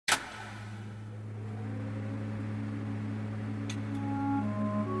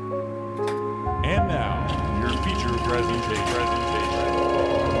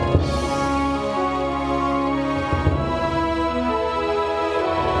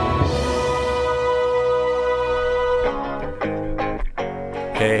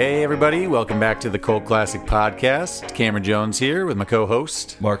Hey, everybody. Welcome back to the Cult Classic Podcast. Cameron Jones here with my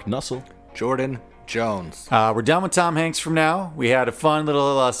co-host, Mark Nussel. Jordan Jones. We're done with Tom Hanks from now. We had a fun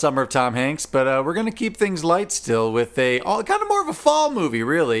little summer of Tom Hanks, but we're going to keep things light still with kind of more of a fall movie,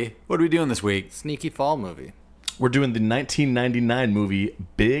 really. What are we doing this week? Sneaky fall movie. We're doing the 1999 movie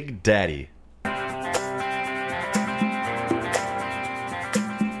Big Daddy.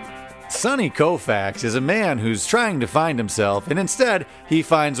 Sonny Koufax is a man who's trying to find himself, and instead, he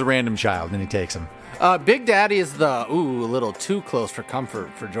finds a random child and he takes him. Big Daddy is a little too close for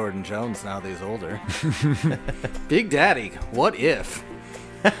comfort for Jordan Jones now that he's older. Big Daddy, what if?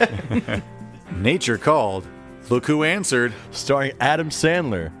 Nature called. Look who answered. Starring Adam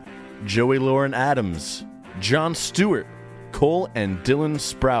Sandler, Joey Lauren Adams, Jon Stewart, Cole and Dylan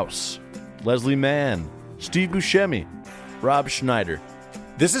Sprouse, Leslie Mann, Steve Buscemi, Rob Schneider.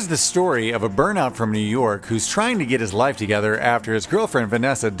 This is the story of a burnout from New York who's trying to get his life together after his girlfriend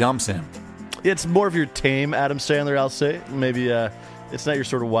Vanessa dumps him. It's more of your tame Adam Sandler, I'll say. Maybe it's not your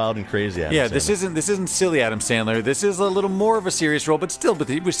sort of wild and crazy Adam Sandler. This isn't silly Adam Sandler. This is a little more of a serious role, but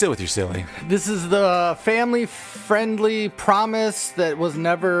we're still with your silly. This is the family-friendly promise that was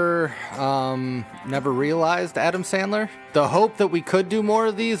never realized, Adam Sandler. The hope that we could do more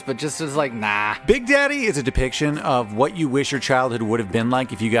of these, but just is like, nah. Big Daddy is a depiction of what you wish your childhood would have been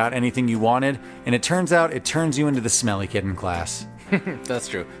like if you got anything you wanted, and it turns out it turns you into the smelly kid in class. That's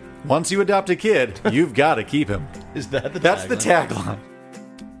true. Once you adopt a kid, you've got to keep him. Is that the tagline? That's the tagline.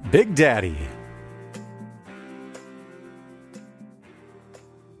 Big Daddy.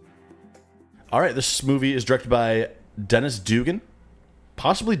 All right, this movie is directed by Dennis Dugan.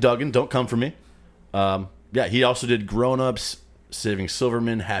 Possibly Duggan, don't come for me. He also did Grown Ups, Saving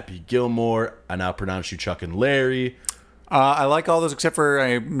Silverman, Happy Gilmore, I Now Pronounce You Chuck and Larry. I like all those except for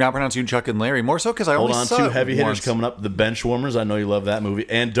I now pronounce you Chuck and Larry. More so because I only saw two it heavy hitters once. coming up. The Benchwarmers, I know you love that movie.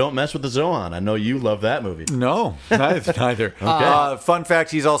 And Don't Mess with the Zohan. I know you love that movie. No, neither. Okay. Fun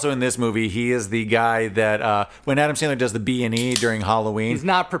fact, he's also in this movie. He is the guy that when Adam Sandler does the B&E during Halloween. He's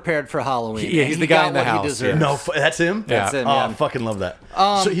not prepared for Halloween. He's the guy in the house. Yeah. No, that's him? That's him, Oh, yeah. I fucking love that.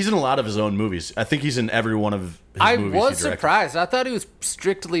 So he's in a lot of his own movies. I think he's in every one of his movies I he was directed. surprised. I thought he was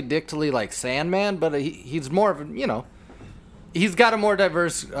strictly dictally like Sandman, but he's more of a, he's got a more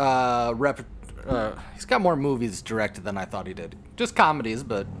diverse he's got more movies directed than I thought he did. Just comedies,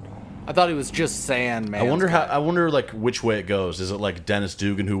 but I thought he was just Sandman. I wonder like which way it goes. Is it like Dennis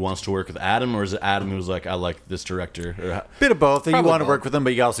Dugan who wants to work with Adam, or is it Adam who's like, I like this director? Or, Bit of both. You Probably want to both. work with him,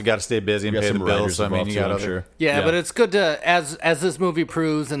 but you also got to stay busy and got pay the some bills. writers So, I mean, involved you too, got I'm other. sure. Yeah, but it's good to as this movie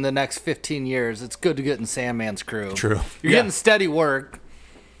proves in the next 15 years, it's good to get in Sandman's crew. True. You're getting steady work.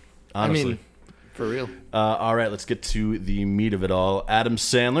 honestly. I mean, for real. All right, let's get to the meat of it all. Adam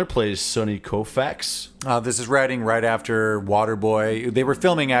Sandler plays Sonny Koufax. This is writing right after Waterboy. They were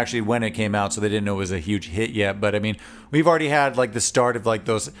filming actually when it came out, so they didn't know it was a huge hit yet. But I mean, we've already had like the start of like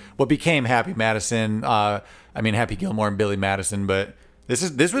those what became Happy Madison. Happy Gilmore and Billy Madison. But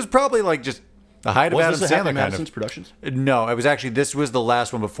this was probably like just the height of Adam Was this Sandler Happy kind Madison's of. productions? No, it was actually this was the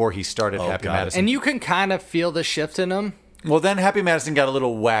last one before he started Happy got it. Madison. And you can kind of feel the shift in him. Well, then Happy Madison got a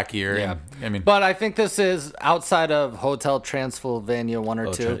little wackier. Yeah. And, But I think this is outside of Hotel Transylvania 1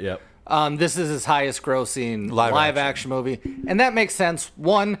 or 2. Yep. This is his highest grossing Live live action movie. And that makes sense.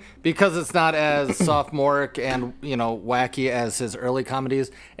 One, because it's not as sophomoric and, wacky as his early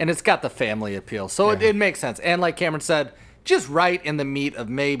comedies. And it's got the family appeal. So it makes sense. And like Cameron said, just right in the meat of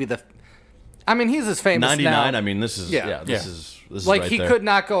maybe he's as famous 99. now. I mean, this is this is Like, right he there. could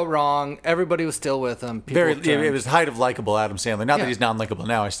not go wrong. Everybody was still with him. People very, turned. it was height of likable Adam Sandler. Not that he's non-likable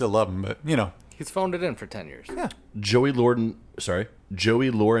now. I still love him, but He's phoned it in for 10 years. Yeah. Joey Lauren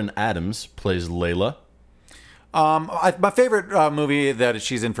Adams plays Layla. My favorite movie that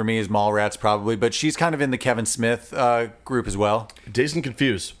she's in for me is Mallrats, probably, but she's kind of in the Kevin Smith group as well. Dazed and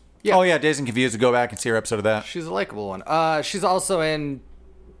Confused. Yeah. Oh yeah, Dazed and Confused. Go back and see her episode of that. She's a likable one. She's also in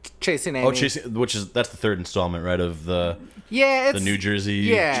Chasing Amy. Oh, that's the third installment, right, of the it's New Jersey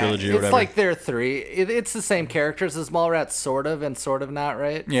trilogy or it's whatever. like they're three. It's the same characters as Mallrats, sort of, and sort of not,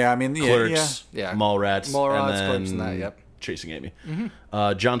 right? Yeah, I mean, Clerks, Yeah. Mallrats, Mallrats, and then Clerks, and that, yep. Chasing Amy.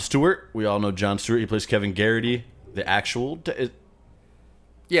 Jon Stewart. We all know Jon Stewart. He plays Kevin Garrity, the actual.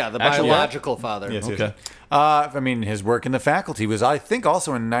 Yeah, the Actually, biological father. Yes, Okay. his work in The Faculty was, I think,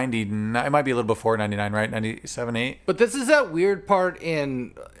 also in 99. It might be a little before 99, right? 97, 8. But this is that weird part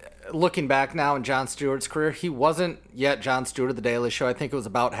in looking back now in Jon Stewart's career, he wasn't yet Jon Stewart of The Daily Show. I think it was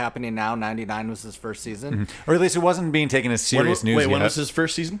about happening now. 99 was his first season. Or at least it wasn't being taken as serious news Wait, yet. when was his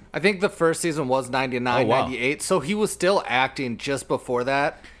first season? I think the first season was 99, Oh, wow. 98. So he was still acting just before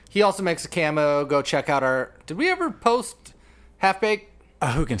that. He also makes a cameo. Go check out our... Did we ever post Half Baked?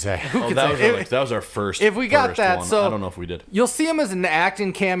 Who can say? could That was, say- that was our first. If we got first that, one. so- I don't know if we did. You'll see him as an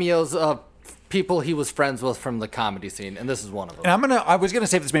acting cameos of people he was friends with from the comedy scene, and this is one of them. And I was gonna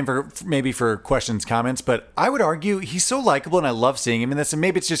save this maybe for questions, comments, but I would argue he's so likable, and I love seeing him in this. And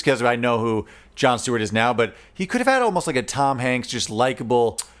maybe it's just because I know who Jon Stewart is now, but he could have had almost like a Tom Hanks, just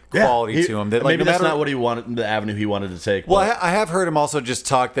likable quality to him. That like maybe no that's matter- not what he wanted, the avenue he wanted to take. Well, but- I have heard him also just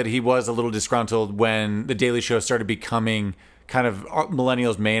talk that he was a little disgruntled when The Daily Show started becoming kind of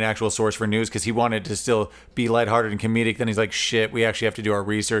millennials' main actual source for news, because he wanted to still be lighthearted and comedic. Then he's like, shit, we actually have to do our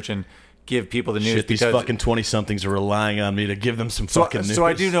research and give people the news. Shit, these because fucking 20-somethings are relying on me to give them some fucking news. So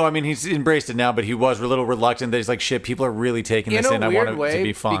I do know. I mean, he's embraced it now, but he was a little reluctant. That he's like, "Shit, people are really taking this in. I want it to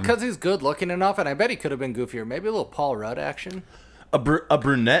be fun." because he's good looking enough, and I bet he could have been goofier. Maybe a little Paul Rudd action. a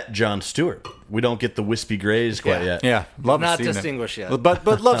brunette Jon Stewart. We don't get the wispy grays quite yet. yeah, love Not seeing distinguished it. yet. But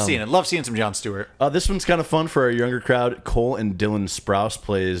love seeing it. Love seeing some Jon Stewart. This one's kind of fun for our younger crowd. Cole and Dylan Sprouse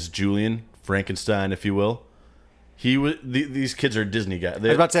plays Julian Frankenstein, if you will. These kids are Disney guys. I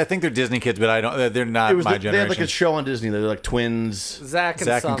was about to say, I think they're Disney kids, but I don't. They're not my They had generation. like a show on Disney. They're like twins. Zach and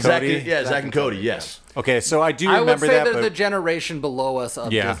Zach and Son. Cody? Zach and Cody. Yes. Okay, so I do I would remember say that. they're But the generation below us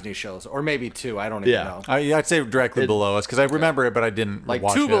of Yeah. Disney shows, or maybe two. I don't even Yeah. know. I'd say directly below us because I remember it, but I didn't Like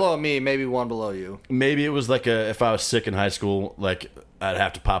watch two it. below me, maybe one below you. Maybe it was like if I was sick in high school, like I'd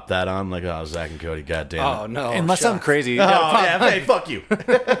have to pop that on. Like, oh, Zach and Cody, goddamn. Oh no! Unless I'm shucks. crazy. Oh, yeah, hey, fuck you.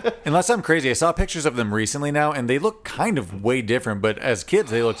 Unless I'm crazy. I saw pictures of them recently now, and they look kind of way different. But as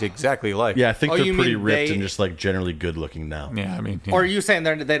kids, they looked exactly alike. Yeah, I think Oh, they're you pretty mean ripped they- and just like generally good looking now. Yeah, I mean. Yeah. Or are you saying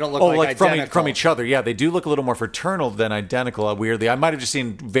they don't look Oh, like from identical? each other. Yeah, they do look a little more fraternal than identical. Weirdly, I might have just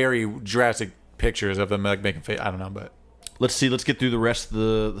seen very drastic pictures of them like making face. I don't know, but Let's see. Let's get through the rest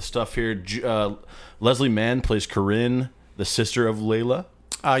of the stuff here. Leslie Mann plays Corinne, the sister of Layla.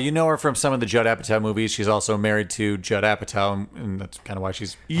 you know her from some of the Judd Apatow movies. She's also married to Judd Apatow, and that's kind of why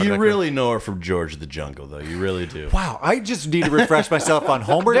she's. part of You that really know her from George of the Jungle, though. You really do. Wow, I just need to refresh myself on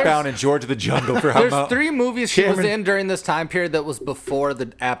Homeward Bound and George of the Jungle for how There's much. 3 movies she was Cameron- in during this time period that was before the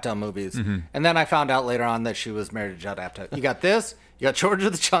Apatow movies, and then I found out later on that she was married to Judd Apatow. You got this. You got George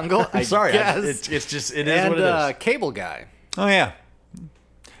of the Jungle. I'm sorry. Guess. It's just it is and what it is. Cable Guy. Oh yeah.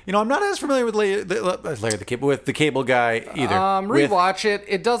 You know, I'm not as familiar with Larry the Cable Guy either. With- Rewatch it.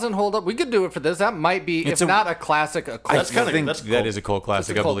 It doesn't hold up. We could do it for this. That might be, It's if a- not a classic, a I cult. That's kinda- think that's that cult. is a cult classic,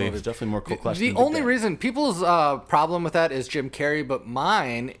 It's a I cult believe. movie. It's definitely more cult classic. The than Big only Bang. reason people's problem with that is Jim Carrey, but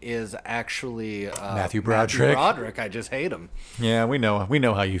mine is actually Matthew Broderick. I just hate him. Yeah, we know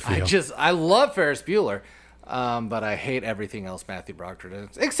how you feel. I love Ferris Bueller, but I hate everything else Matthew Broderick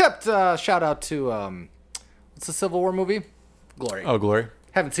does. Except shout out to what's the Civil War movie? Glory. Oh, Glory.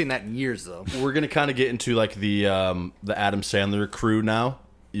 Haven't seen that in years though. We're gonna kind of get into like the Adam Sandler crew now.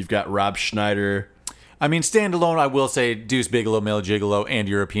 You've got Rob Schneider. I mean, standalone, I will say Deuce Bigelow, Male Gigolo, and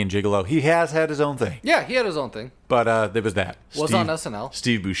European Gigolo. He has had his own thing, Yeah, he had his own thing. but there was that. Was on SNL.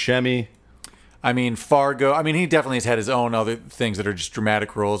 Steve Buscemi. I mean, Fargo. I mean, he definitely has had his own other things that are just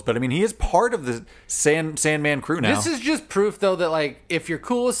dramatic roles. But I mean, he is part of the Sandman crew now. This is just proof though that like if you're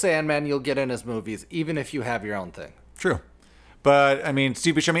cool with Sandman, you'll get in his movies, even if you have your own thing. True. But, I mean,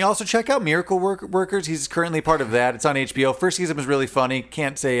 Steve Buscemi. Also, check out Miracle Workers. He's currently part of that. It's on HBO. First season was really funny.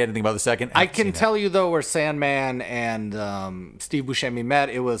 Can't say anything about the second. I Haven't can seen tell you though where Sandman and Steve Buscemi met.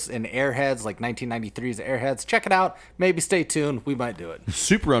 It was in Airheads, like 1993's Airheads. Check it out. Maybe stay tuned. We might do it.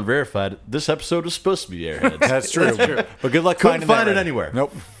 Super unverified. This episode was supposed to be Airheads. That's true. But good luck Couldn't finding find that it right. anywhere.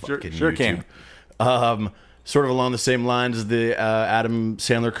 Nope. Sure Fucking can. YouTube. Sort of along the same lines as the Adam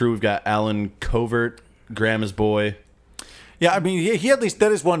Sandler crew, we've got Alan Covert, Grandma's Boy, Yeah, I mean, he at least,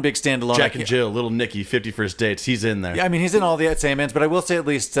 that is one big standalone. Jack and Jill, Little Nicky, 51st Dates. He's in there. Yeah, I mean, he's in all the Sandmans, but I will say at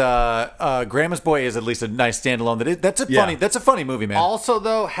least Grandma's Boy is at least a nice standalone. That's a funny movie, man. Also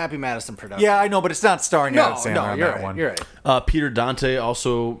though, Happy Madison production. Yeah, I know, but it's not starring Adam Sandler on you're that right. one. You're right. Peter Dante,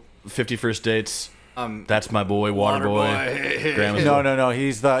 also 51st Dates. That's my boy, Waterboy. Grandma's Boy. No.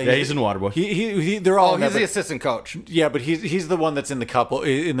 He's the Yeah, he's in Waterboy. They're all Oh, in there, he's the but- assistant coach. yeah, but he's the one that's in the couple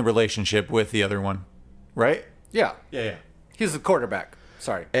in the relationship with the other one, right? Yeah. Yeah. He's the quarterback.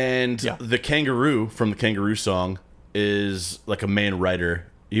 Sorry. And Yeah. the kangaroo from the Kangaroo song is like a main writer.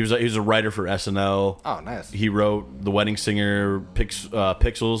 He was a writer for SNL. Oh, nice. He wrote The Wedding Singer,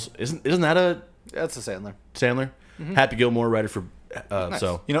 Pixels. Isn't that a That's a Sandler. Sandler? Happy Gilmore, writer for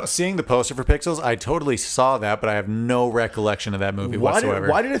So You know, seeing the poster for Pixels, I totally saw that, but I have no recollection of that movie whatsoever.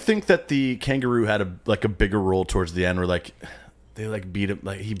 why did I think that the kangaroo had a bigger role towards the end, where like they like beat him,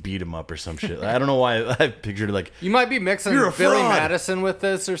 like he beat him up or some shit? I don't know why I pictured it like. You might be mixing You're a Billy fraud. Madison with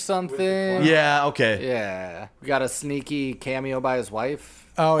this or something. Yeah. Okay. Yeah. We got a sneaky cameo by his wife.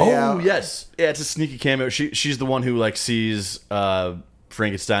 Oh, Oh yeah. yes. Yeah, it's a sneaky cameo. She's the one who like sees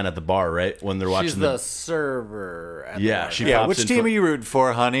Frankenstein at the bar, right? When they're watching She's the server. At Yeah, the she- bar. Yeah, pops which in team for- are you rooting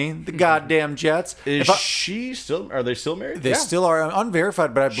for, honey? The goddamn Jets. Is If I- she still? Are they still married? They still are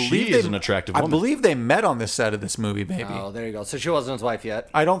unverified, but I believe She is an attractive I woman. believe they met on this set of this movie, maybe. Oh, there you go. So she wasn't his wife yet.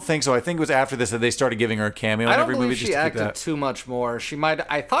 I don't think so. I think it was after this that they started giving her a cameo I in don't every believe movie she just to keep acted that. too much more. She might.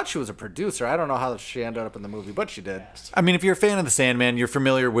 I thought she was a producer. I don't know how she ended up in the movie, but she did. I mean, if you're a fan of the Sandman, you're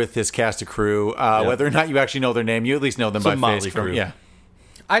familiar with his cast of crew. Whether or not you actually know their name, you at least know them Some by motley face. crew. Yeah.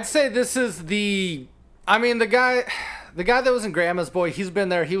 I'd say this is the. I mean, the guy that was in Grandma's Boy. He's been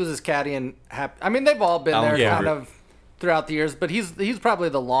there. He was his caddy and I mean, they've all been there yeah. kind of throughout the years, but he's probably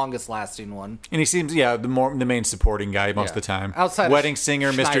the longest lasting one. And he seems, the main supporting guy most of the time. Outside of Wedding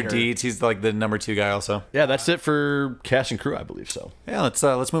Singer, Schneider. Mr. Deeds. He's like the number 2 guy also. Yeah, that's it for cast and crew, I believe so. Yeah,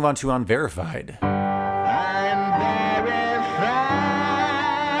 let's move on to Unverified.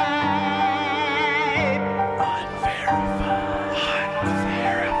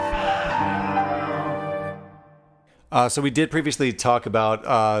 So we did previously talk about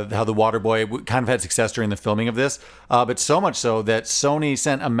how the Waterboy kind of had success during the filming of this, but so much so that Sony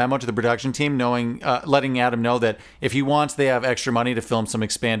sent a memo to the production team, letting Adam know that if he wants, they have extra money to film some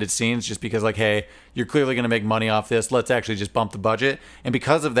expanded scenes, just because, like, hey, you're clearly going to make money off this. Let's actually just bump the budget. And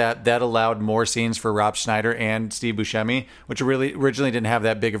because of that, that allowed more scenes for Rob Schneider and Steve Buscemi, which really originally didn't have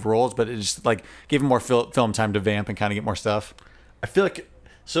that big of roles, but it just like gave him more film time to vamp and kind of get more stuff. I feel like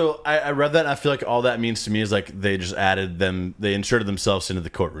so I read that and I feel like all that means to me is like they just they inserted themselves into the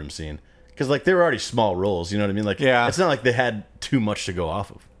courtroom scene, because like they were already small roles, you know what I mean? Like, Yeah. it's not like they had too much to go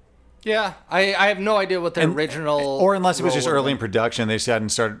off of. Yeah, I have no idea what the original, Or unless it was just role early in would've production, they just hadn't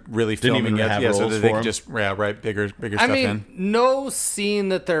started really Didn't filming even yet. have Yeah, so roles that they for could him. just write bigger been. stuff I mean, in. no scene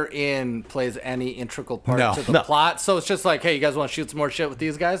that they're in plays any integral part No. to the No. plot. So it's just like, hey, you guys want to shoot some more shit with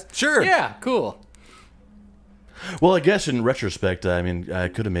these guys? Sure. Yeah, cool. Well, I guess in retrospect, I mean, I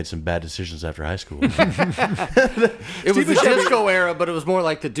could have made some bad decisions after high school. It was the disco era, but it was more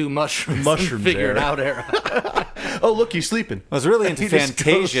like the do mushrooms, Mushrooms and figure it era. out era. Oh, look, he's sleeping. I was really into He just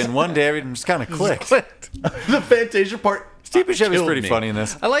Fantasia, goes- and one day everything just kind of clicked. The Fantasia part. Steve Buscemi's killed pretty me. funny in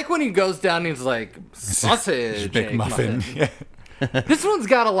this. I like when he goes down and he's like, sausage, Big egg muffin. muffin. Yeah. This one's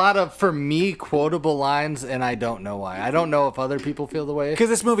got a lot of, for me, quotable lines, and I don't know why. I don't know if other people feel the way. Because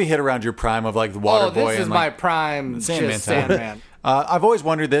this movie hit around your prime of like the Water Oh, Boy this is and my like prime Sandman just time. Sandman. I've always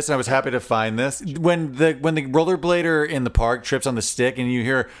wondered this, and I was happy to find this. When the rollerblader in the park trips on the stick, and you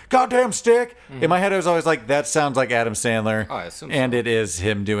hear "goddamn stick," in my head I was always like, "That sounds like Adam Sandler," Oh, I assume and so. it is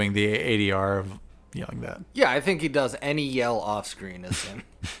him doing the ADR of yelling that. Yeah, I think he does any yell off screen as him.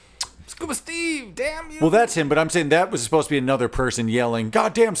 Scuba Steve, damn you. Well, that's him, but I'm saying that was supposed to be another person yelling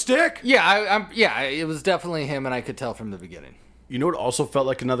 "goddamn stick." Yeah, it was definitely him, and I could tell from the beginning. You know what also felt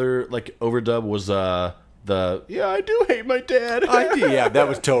like another like overdub was the I do hate my dad. Yeah, that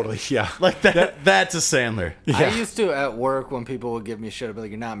was totally like that. That's a Sandler. I used to at work when people would give me shit, I'd be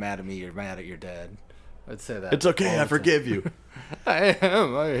like, "You're not mad at me, you're mad at your dad." I'd say that. It's okay. I forgive you. I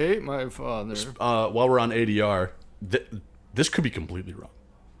am. I hate my father. While we're on ADR, this could be completely wrong,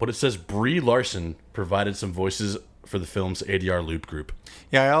 but it says Brie Larson provided some voices for the film's ADR loop group.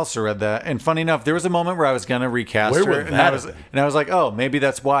 Yeah, I also read that. And funny enough, there was a moment where I was gonna recast Where her, would and that I was have been? and I was like, "Oh, maybe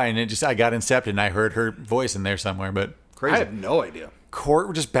that's why." And I got incepted, and I heard her voice in there somewhere. But crazy. I have no idea.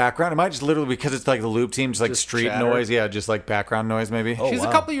 Court just background. It might just literally because it's like the loop team, just like Just street chatter. noise. Yeah, just like background noise maybe. Oh, She's wow.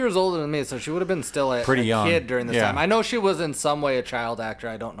 a couple years older than me, so she would have been still a Pretty young. kid during this Yeah. time. I know she was in some way a child actor.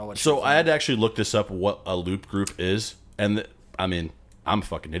 I don't know what. She So was I in. had to actually look this up, what a loop group is, and I mean, I'm a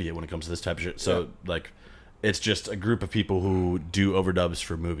fucking idiot when it comes to this type of shit. So like, it's just a group of people who do overdubs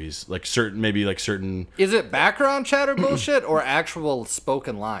for movies, like certain Is it background chatter bullshit or actual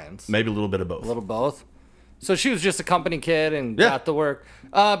spoken lines? maybe a little bit of both. A little both. So she was just a company kid and Yeah. got the work.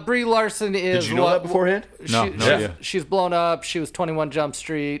 Brie Larson is. Did you know that beforehand? No, no idea. She's blown up. She was 21 Jump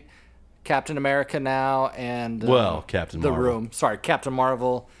Street, Captain America now, and Well, Captain The Marvel. Room. Sorry, Captain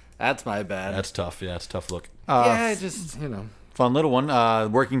Marvel. That's my bad. That's tough. Yeah, it's a tough look. yeah, just Fun little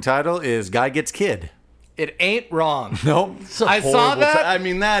one. Working title is Guy Gets Kid. it ain't wrong. Nope. I saw Horrible that. I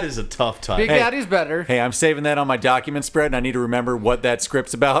mean, that is a tough title. Big Daddy's better. Hey, I'm saving that on my document spread, and I need to remember what that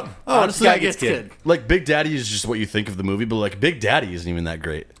script's about. Oh, Honestly, Guy I Gets get kid. Like Big Daddy is just what you think of the movie, but like Big Daddy isn't even that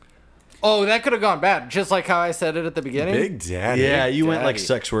great. Oh, that could have gone bad, just like how I said it at the beginning. Big Daddy. Yeah, you went like Daddy.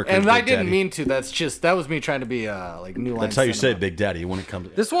 sex worker. And Big I didn't Daddy. mean to. That was me trying to be like New Line. That's how you say Cinema. Big Daddy when it comes.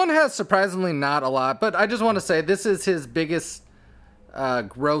 This one has surprisingly not a lot, but I just want to say this is his biggest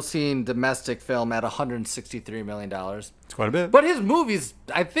grossing domestic film at $163 million. It's quite a bit. But his movies,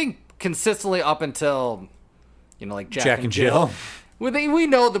 I think, consistently up until, like Jack and Jill. We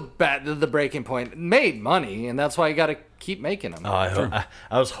know the breaking point made money, and that's why you got to keep making them. I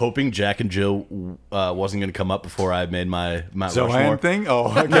was hoping Jack and Jill wasn't going to come up before I made my Mount Rushmore Zohan thing? Oh,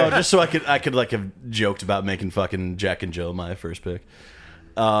 okay. No, just so I could like have joked about making fucking Jack and Jill my first pick.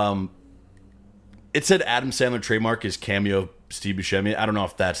 It said Adam Sandler trademark is cameo Steve Buscemi. I don't know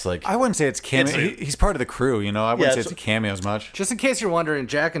if that's like. I wouldn't say it's cameo. He's part of the crew, I wouldn't say it's a cameo as much. Just in case you're wondering,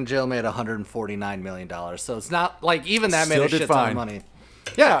 Jack and Jill made $149 million, so it's not like even that made Still a did shit ton fine. of money.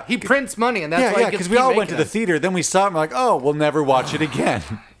 Yeah, he prints money, and that's why he gets because to we keep all making went to the them. theater, then we saw it and we're like, oh, we'll never watch it again.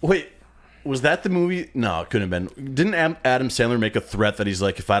 Wait, was that the movie? No, it couldn't have been. Didn't Adam Sandler make a threat that he's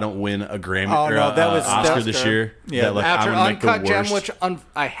like, if I don't win a Grammy Oh, or no, that was Oscar this year, Yeah, that, like, After I'm gonna make Uncut the Gem, worst. which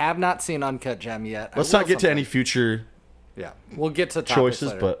I have not seen Uncut Gem yet. Let's I not will get to sometime. any future Yeah, we'll get to topics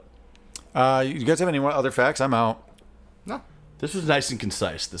choices, later. but You guys have any other facts? I'm out. No. this was nice and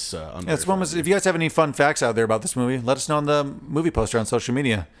concise. This This one was. If you guys have any fun facts out there about this movie, let us know on the movie poster on social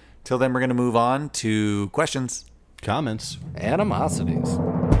media. Till then, we're going to move on to questions. comments. Animosities.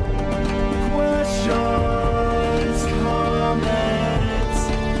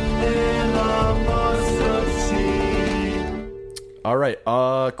 All right,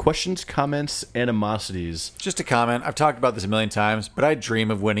 questions, comments, animosities. Just a comment. I've talked about this a million times, but I dream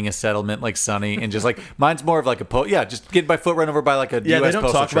of winning a settlement like Sonny, and just like mine's more of like a just get my foot run over by like a Yeah, U.S. they don't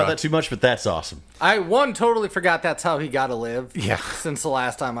postal talk truck. about that too much, but that's awesome. I totally forgot that's how he got to live. Yeah. Since the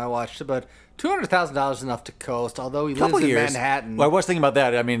last time I watched it, but $200,000 is enough to coast. Although he Couple lives in years. Manhattan. Well, I was thinking about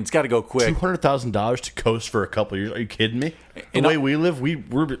that. I mean, it's got to go quick. $200,000 to coast for a couple of years. Are you kidding me? The way we live,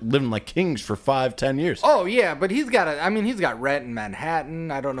 we're living like kings for 5-10 years. Oh yeah, but he's got rent in Manhattan.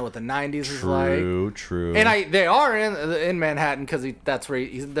 I don't know what the '90s is like. True. And they are in Manhattan because that's where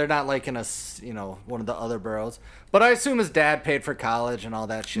they're not like in one of the other boroughs. But I assume his dad paid for college and all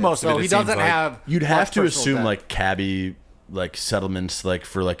that shit. Most of so it he seems doesn't like. have. You'd much have to personal assume debt. like cabbie like settlements like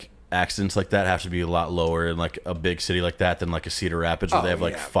for like accidents like that have to be a lot lower in like a big city like that than like a Cedar Rapids where Oh, they have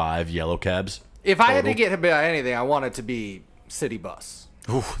like yeah. 5 yellow cabs. If I had to total. get hit by anything, I want it to be city bus.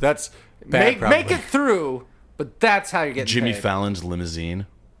 Ooh, that's bad. Make it through, but that's how you're getting Jimmy paid. Fallon's limousine.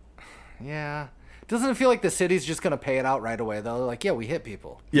 Yeah. Doesn't it feel like the city's just gonna pay it out right away though? Like, yeah, we hit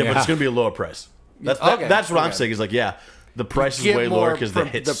people. Yeah, Yeah. but it's gonna be a lower price. That's Okay, that's what I'm okay. saying. Is like, yeah, the price is Get way more lower because they from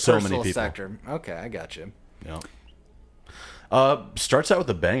hit the so many personal people. sector. Okay, I got you. Yeah. Starts out with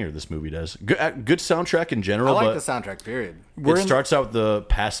a banger. This movie does good soundtrack in I general, like but the soundtrack. Period. We're it in- starts out with the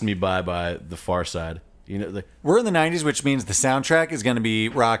 "Passing Me By" The Far Side. You know, We're in the 90s, which means the soundtrack is going to be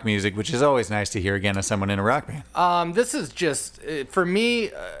rock music, which is always nice to hear again as someone in a rock band. This is just for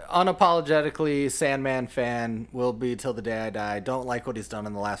me, unapologetically Sandman fan. Will be till the day I die. Don't like what he's done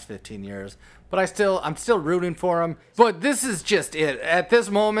in the last 15 years, but I'm still rooting for him. But this is just it at this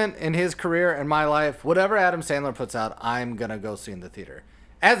moment in his career and my life. Whatever Adam Sandler puts out, I'm gonna go see in the theater.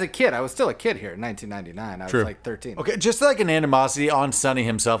 As a kid, I was still a kid here in 1999. I was like 13. Okay, just like an animosity on Sonny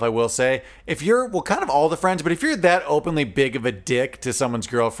himself, I will say, if you're, kind of all the friends, but if you're that openly big of a dick to someone's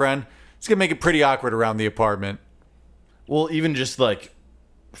girlfriend, it's going to make it pretty awkward around the apartment. well, even just like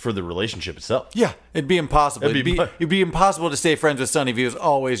for the relationship itself. Yeah, it'd be impossible. It'd be impossible to stay friends with Sonny if he was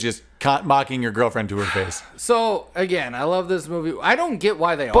always just mocking your girlfriend to her face. So again, I love this movie. I don't get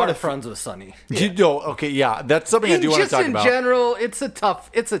why they But are if- friends with Sonny. You know, okay, yeah, that's something I do want to Just talk in about. general, it's a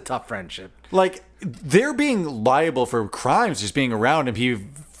tough friendship. Like, they're being liable for crimes just being around him. He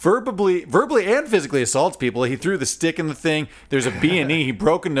verbally and physically assaults people. He threw the stick in the thing. There's a B&E. He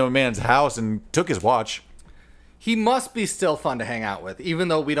broke into a man's house and took his watch. He must be still fun to hang out with, even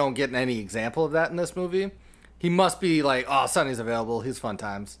though we don't get any example of that in this movie. He must be like, oh, Sonny's available. He's fun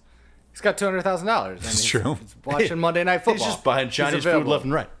times. He's got $200,000. It's true. He's watching Monday Night Football. He's just buying Chinese food available. left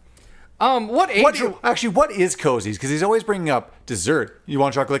and right. What age? What is Cozy's? Because he's always bringing up dessert. You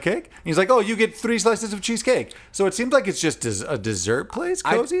want chocolate cake? And he's like, oh, you get 3 slices of cheesecake. So it seems like it's just a dessert place,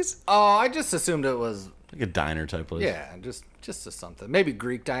 Cozy's? I just assumed it was, Like a diner type place. yeah, just a something. Maybe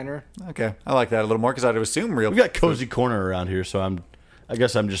Greek diner. Okay, I like that a little more because I'd assume real. We got Cozy Corner around here, so I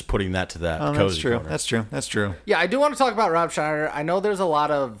guess I'm just putting that to that. Oh, that's Cozy true. Corner. That's true. Yeah, I do want to talk about Rob Schneider. I know there's a lot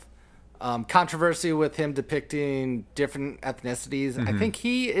of controversy with him depicting different ethnicities. I think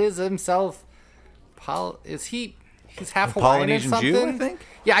he is himself. Is he he's half Hawaiian or Polynesian something. Jew, I think?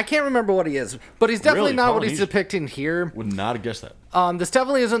 Yeah, I can't remember what he is, but he's definitely Really? not what he's Polynesian? depicting here. Would not have guessed that. This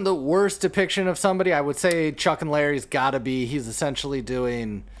definitely isn't the worst depiction of somebody. I would say Chuck and Larry's got to be. He's essentially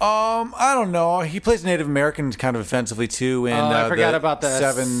doing. I don't know. He plays Native Americans kind of offensively too. And I forgot about the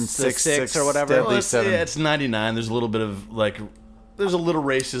 766 or whatever. Deadly Well, it's, Seven. yeah, it's 99. There's a little bit of like, there's a little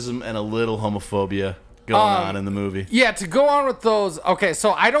racism and a little homophobia going on in the movie. Yeah, to go on with those. Okay,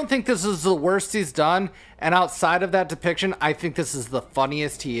 so I don't think this is the worst he's done, and outside of that depiction, I think this is the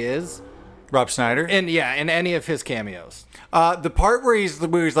funniest he is. Rob Schneider. And yeah, in any of his cameos. The part where he's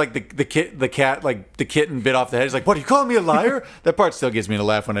like the cat, like the kitten bit off the head. He's like, "What, are you calling me a liar?" That part still gives me a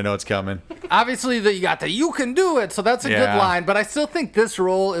laugh when I know it's coming. Obviously, you got the "you can do it," so that's a good Yeah. line. But I still think this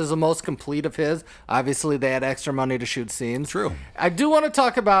role is the most complete of his. Obviously, they had extra money to shoot scenes. True. I do want to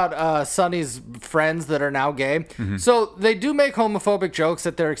talk about Sonny's friends that are now gay. Mm-hmm. So they do make homophobic jokes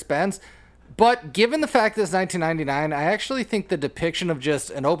at their expense. But given the fact that it's 1999, I actually think the depiction of just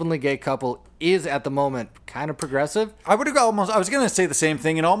an openly gay couple is at the moment kind of progressive. I would have almost. I was gonna say the same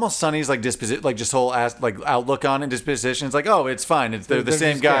thing, and almost Sonny's like disposition, like just whole outlook on it, disposition. It's like, oh, it's fine. They're the They're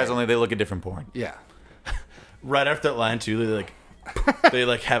same just guys, gay. only they look at different porn. Yeah. Right after that line too, they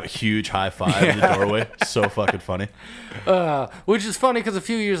like have a huge high five in the doorway. So fucking funny. Which is funny because a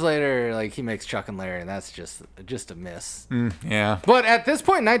few years later, like he makes Chuck and Larry, and that's just a miss. Yeah. But at this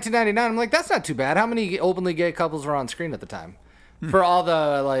point in 1999, I'm like, that's not too bad. How many openly gay couples were on screen at the time? For all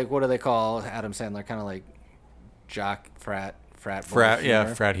the, like, what do they call Adam Sandler? Kind of like jock, frat Frat, yeah,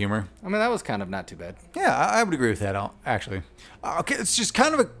 humor. frat humor. I mean, that was kind of not too bad. Yeah, I would agree with that, actually. Okay, it's just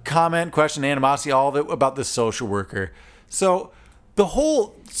kind of a comment, question, animosity, all of it about the social worker. So, the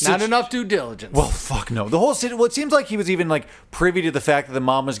whole... Not enough due diligence. Well, fuck no. The whole well, it seems like he was even like privy to the fact that the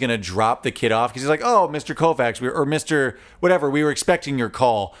mom was going to drop the kid off because he's like, "Oh, Mr. Kovacs, or Mr. whatever, we were expecting your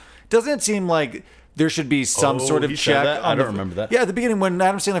call." Doesn't it seem like there should be some Oh, sort of he said check? that? I don't remember that. Yeah, at the beginning when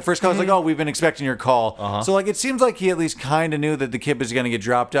Adam Sandler first called, he's like, "Oh, we've been expecting your call." So like, it seems like he at least kind of knew that the kid was going to get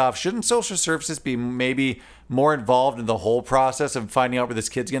dropped off. Shouldn't social services be maybe more involved in the whole process of finding out where this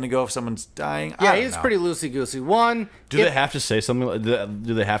kid's going to go if someone's dying? yeah, I don't he's know. pretty loosey-goosey. One, Do they have to say something?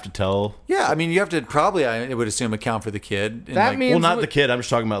 Do they have to tell? Yeah, I mean, you have to probably, I would assume, account for the kid. And, That like, means- Well, not the kid. I'm just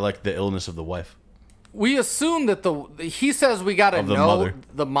talking about like the illness of the wife. we assume that he says we got to Of the know mother.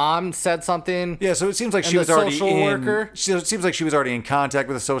 the mom said something. Yeah, so it seems like And she the was already social in. worker? So it seems like she was already in contact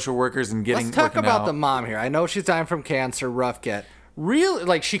with the social workers and getting. Let's talk working about out. the mom here. I know she's dying from cancer, rough get. Really,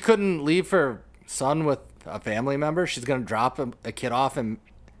 like she couldn't leave her son with a family member. She's gonna drop a kid off in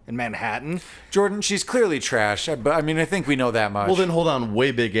Manhattan. Jordan. She's clearly trash, but I mean, I think we know that much. Well, then hold on.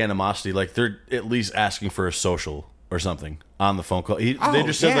 Way big animosity. Like they're at least asking for a social or something on the phone call. They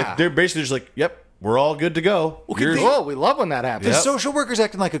just said yeah. like they're basically just like, "Yep, we're all good to go." You're- Oh, we love when that happens. the social worker's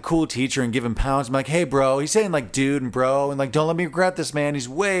acting like a cool teacher and giving pounds. I'm like, hey, bro. He's saying like, dude and bro, and like, don't let me regret this, man. He's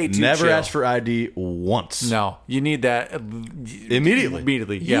way too Never chill. asked for ID once. No, you need that Immediately.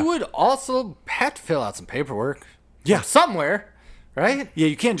 Immediately, You yeah. would also have to fill out some paperwork. Yeah. From somewhere, right? Yeah,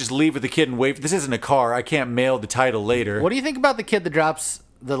 you can't just leave with the kid and wait. This isn't a car. I can't mail the title later. What do you think about the kid that drops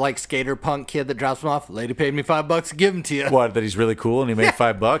the like skater punk kid that drops him off? Lady paid me $5 to give him to you. What? That he's really cool and he made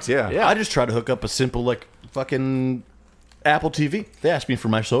 $5? Yeah. Yeah. I just tried to hook up a simple like fucking Apple TV. They asked me for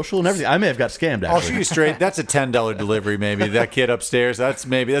my social and everything. I may have got scammed. I'll shoot Actually, you straight. That's a $10 delivery, maybe. That kid upstairs. That's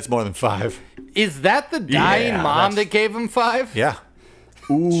more than $5. Is that the dying Yeah, mom that's- that gave him $5? Yeah.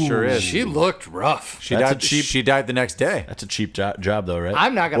 Sure is. She looked rough. She That's died. a cheap- She died the next day. that's a cheap job though, right?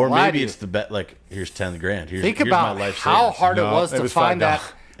 I'm not gonna Or lie maybe to you. it's the bet. Like here's 10 grand. Think here's about my life how savings. hard it No, was it to was find $5.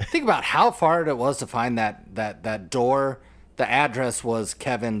 that. Think about how hard it was to find that door. The address was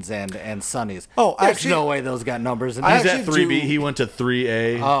Kevin's and Sonny's. Oh, there's actually- no way those got numbers. In I He's there. at actually 3B. do- He went to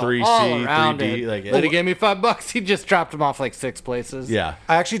 3A, all 3C, around 3D. it. Like But he gave me $5. He just dropped him off like 6 places. yeah.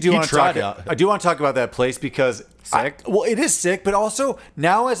 I actually do He want to talk. tried out. I do want to talk about that place because Sick? well, it is sick, but also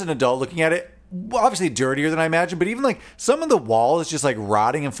now as an adult looking at it, well, obviously dirtier than I imagined. But even like some of the wall is just like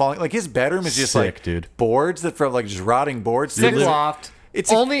rotting and falling. Like his bedroom is just Sick, like dude. boards that from like just rotting boards. Sick It is- loft. It's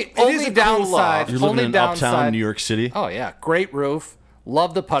a- only it is a cool downside. loft. You're living only in downside. uptown New York City. Oh yeah, great roof.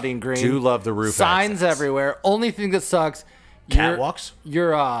 Love the putting green. Do love the roof Signs access. everywhere. Only thing that sucks. your- Catwalks?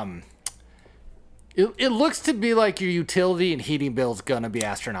 Your It looks to be like your utility and heating bill's gonna be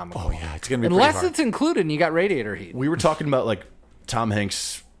astronomical. Oh yeah, it's gonna be Unless pretty hard. it's included and you got radiator heat. We were talking about like Tom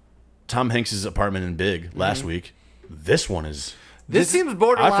Hanks's apartment in Big Mm-hmm. last week. This one is. This seems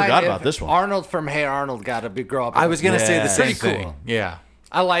borderline. I forgot if about this one. Arnold from Hey Arnold got to be grow up. I was gonna say Yeah. the same Pretty thing. cool. Yeah.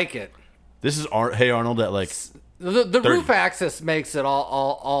 I like it. This is Hey Arnold at like The roof access makes it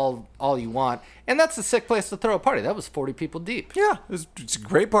all you want, and that's a sick place to throw a party. That was 40 people deep. Yeah, it's a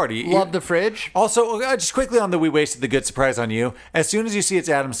great party. Love the fridge. Also, just quickly on the We Wasted the Good surprise on you. As soon as you see it's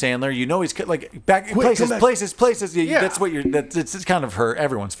Adam Sandler, you know he's like back Wait, places, come back. places. Yeah. That's what you're. It's kind of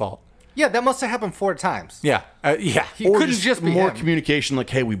everyone's fault. Yeah, that must have happened 4 times. Yeah, yeah. He couldn't just be more him. communication. Like,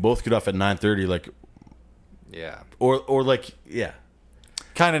 hey, we both get off at 9:30. Like, Yeah. or like, yeah.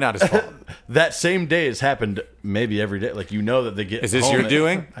 Kind of not his fault. That same day has happened maybe every day. Like, that they get. Is this home your at-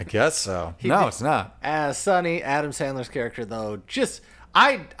 doing? I guess so. No, it's not. As Sonny, Adam Sandler's character, though, just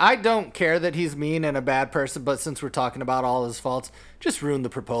I don't care that he's mean and a bad person, but since we're talking about all his faults, just ruin the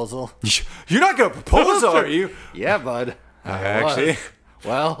proposal. You're not going to propose, are you? Yeah, bud. Actually,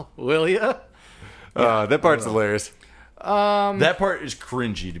 Well, will ya? that part's hilarious. That part is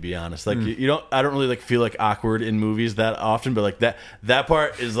cringy, to be honest. Like, you don't. I don't really like feel like awkward in movies that often, but like that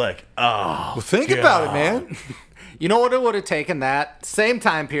part is like, oh. Well, think about it, man. You know what it would have taken that same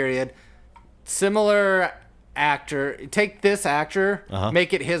time period, similar actor, take this actor,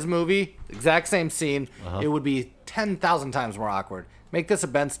 make it his movie, exact same scene, it would be 10,000 times more awkward. Make this a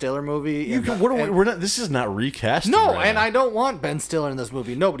Ben Stiller movie. We're not. This is not recasting. No, right and now. I don't want Ben Stiller in this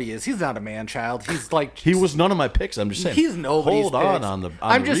movie. Nobody is. He's not a man-child. He's like He was none of my picks. I'm just saying. He's nobody's Hold on picks. on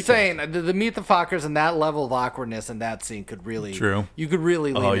I'm the just recast. saying the Meet the Fockers and that level of awkwardness in that scene could really True. You could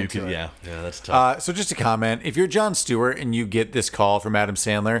really lean Oh, you into could. it. Yeah, that's tough. So just a comment: if you're Jon Stewart and you get this call from Adam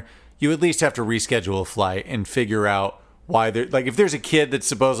Sandler, you at least have to reschedule a flight and figure out why they're like. If there's a kid that's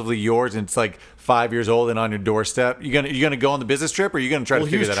supposedly yours and it's like 5 years old and on your doorstep, you gonna go on the business trip, or you gonna try Well, to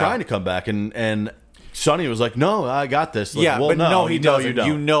he figure was that trying out? to come back, and Sonny was like, "No, I got this." Like, Yeah, well, but no, he you doesn't. don't.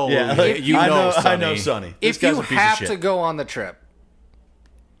 You know- yeah, you I know I know Sonny. Sonny. This If guy's you a piece have of shit. to go on the trip,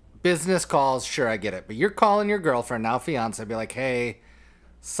 business calls, sure, I get it. But you're calling your girlfriend, now fiance, be like, hey,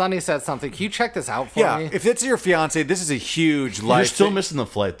 Sonny said something. Can you check this out for Yeah, me? if it's your fiance, this is a huge you're life. still missing the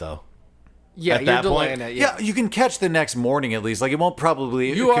flight though. Yeah, at you're that point- delaying it. Yeah, you can catch the next morning at least. Like it won't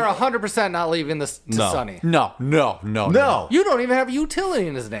probably. You are 100% not leaving this to No. Sonny. No. No, You don't even have a utility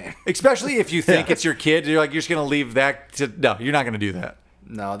in his name. Especially if you think Yeah. it's your kid, you're just gonna leave that. No, you're not gonna do that.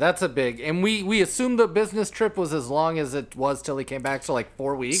 No, that's a big. And we assumed the business trip was as long as it was till he came back, so like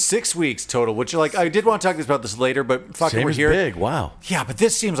 4 weeks. 6 weeks total, which like I did want to talk about this later, but fucking same we're as here. big. Wow. Yeah, but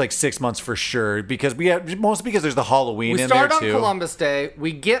this seems like 6 months for sure because mostly because there's the Halloween We in there start on too. Columbus Day.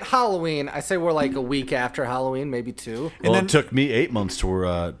 We get Halloween. I say we're like a week after Halloween, maybe 2. Well, then- it took me 8 months to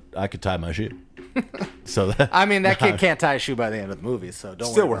where I could tie my shoe. So that I mean, that kid can't tie a shoe by the end of the movie, so don't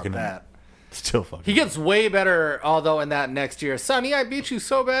Still worry working about on that. still fucking. He gets way better, although in that next year, Sonny, I beat you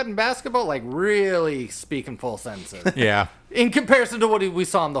so bad in basketball, like really speaking full sentences. Yeah. In comparison to what we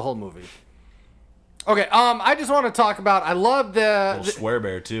saw in the whole movie. Okay, I just want to talk about, I love Little swear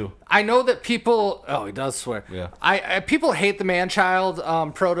bear too. I know that people. Oh, he does swear. Yeah. I people hate the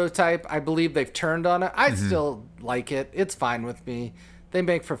man-child prototype. I believe they've turned on it. I still like it. It's fine with me. They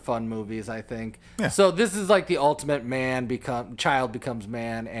make for fun movies, I think. Yeah. So this is like the ultimate child becomes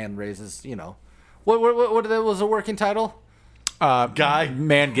man and raises. What was a working title? Guy.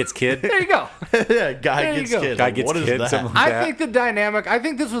 Man gets kid. There you go. Yeah, guy There you gets go. kid. Guy Like, gets what is kid, that? something like I that. think the dynamic. I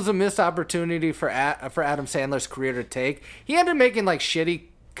think this was a missed opportunity for Adam Sandler's career to take. He ended up making like shitty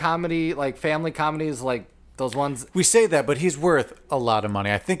comedy, like family comedies, like those ones. We say that, but he's worth a lot of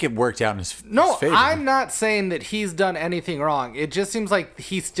money. I think it worked out in his No, favor. I'm not saying that he's done anything wrong. It just seems like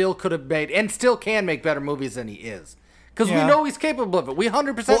he still could have made and still can make better movies than he is. Because Yeah. we know he's capable of it. We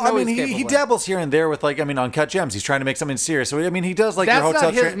 100% Well, know I mean, he's he capable of it. dabbles here and there with like, Uncut Gems. He's trying to make something serious. So I mean, he does like your That's hotel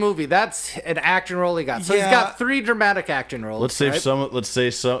not his tra- movie. That's an acting role he got. So he's Yeah. got 3 dramatic acting roles. Let's save right? some. Let's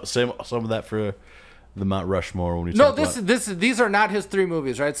save some of that for the Mount Rushmore when we No, talk about. these are not his 3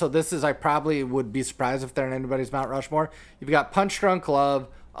 movies, right? So this is, I probably would be surprised if they're in anybody's Mount Rushmore. You've got Punch Drunk Love,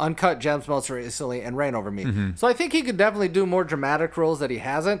 Uncut Gems most recently, and Rain Over Me. Mm-hmm. So I think he could definitely do more dramatic roles that he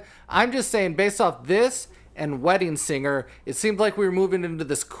hasn't. I'm just saying, based off this and Wedding Singer, it seemed like we were moving into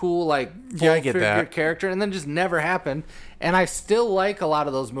this cool, like, Yeah, I get full-figured that. character, and then just never happened. And I still like a lot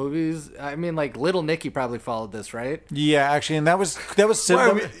of those movies. I mean, like, Little Nicky probably followed this, right? Yeah, actually, and that was Why are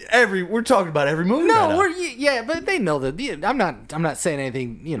similar. we're talking about every movie. No, right now. yeah, but they know that. I'm not saying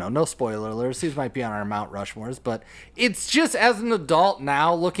anything. No spoiler alerts. These might be on our Mount Rushmores, but it's just as an adult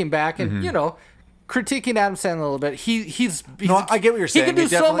now, looking back and critiquing Adam Sandler a little bit. He's No, I get what you're saying. He can do He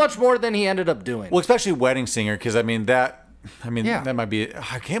so definitely- much more than he ended up doing. Well, especially Wedding Singer, because Yeah. that might be.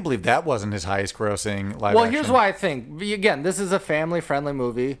 I can't believe that wasn't his highest grossing live Well, action. here's why I think. Again, this is a family-friendly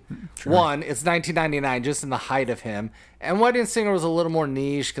movie. One, it's 1999, just in the height of him. And Wedding Singer was a little more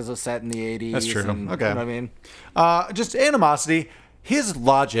niche because it was set in the 80s. That's true. and- Okay. You know what I mean? Just animosity. His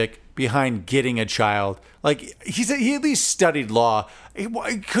logic behind getting a child. Like he at least studied law.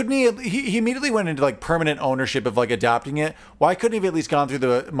 Couldn't he immediately went into like permanent ownership of like adopting it. Why couldn't he have at least gone through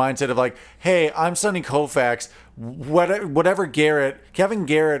the mindset of like, hey, I'm Sonny Koufax. Whatever Kevin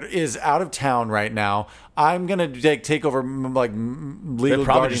Garrett is out of town right now. I'm gonna take over like legal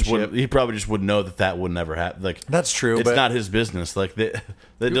guardianship. He probably just would know that wouldn't ever happen. Like that's true. It's but not his business. Like that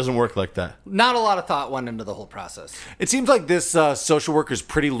doesn't work like that. Not a lot of thought went into the whole process. It seems like this social worker is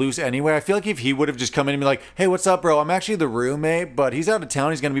pretty loose anyway. I feel like if he would have just come in and be like, "Hey, what's up, bro? I'm actually the roommate, but he's out of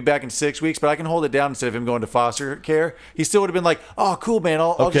town. He's gonna be back in 6 weeks, but I can hold it down instead of him going to foster care." He still would have been like, "Oh, cool, man.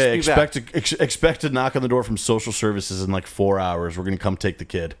 I'll just be back." Expect to knock on the door from social services in like 4 hours. We're gonna come take the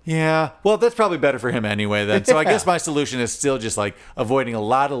kid. Yeah. Well, that's probably better for him anyway. Then, so I guess my solution is still just like avoiding a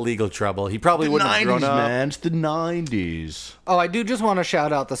lot of legal trouble. He probably wouldn't have grown up. Man, it's the 90s. Oh, I do just want to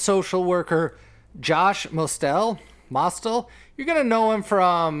shout out the social worker, Josh Mostel. You're going to know him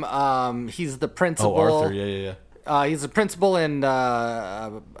from, he's the principal. Oh, Arthur, yeah. He's the principal in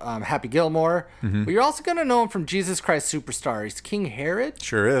Happy Gilmore. Mm-hmm. But you're also going to know him from Jesus Christ Superstar. He's King Herod.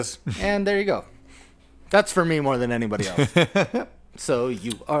 Sure is. And there you go. That's for me more than anybody else. So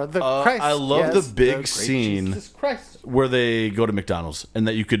you are the Christ. I love yes, the big great scene Jesus Christ. where they go to McDonald's and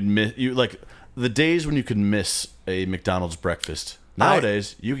that you could miss the days when you could miss a McDonald's breakfast.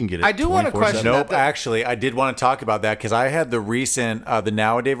 Nowadays, you can get it. I do want to 24/7. question Nope, actually, I did want to talk about that because I had the recent, the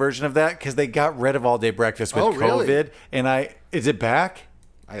nowadays version of that because they got rid of all day breakfast with really? COVID. And is it back?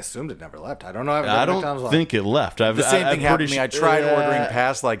 I assumed it never left. I don't know. I don't think it left. The same thing happened to me. I tried ordering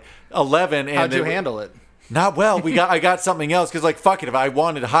past like 11. And How'd you handle it? Not well. I got something else because like fuck it. If I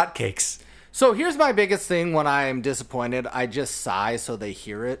wanted hotcakes. So here's my biggest thing when I'm disappointed. I just sigh so they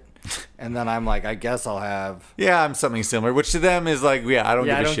hear it. And then I'm like, I guess I'll have. Yeah, I'm something similar, which to them is like, I don't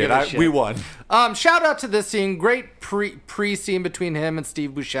give a shit. We won. Shout out to this scene. Great pre scene between him and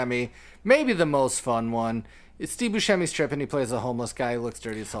Steve Buscemi. Maybe the most fun one. It's Steve Buscemi's tripping. He plays a homeless guy who looks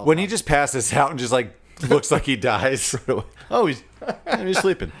dirty as hell. When he just passes out and just like looks like he dies. Oh, he's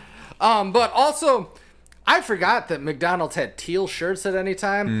sleeping. But also, I forgot that McDonald's had teal shirts at any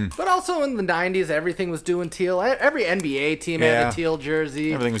time. But also in the 90s, everything was doing teal. Every NBA team had a teal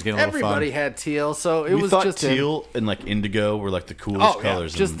jersey. Everything was getting a little fun. Everybody had teal. So it was thought just teal and like indigo were like the coolest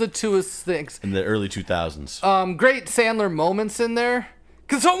colors. Just the two things. In the early 2000s. Great Sandler moments in there.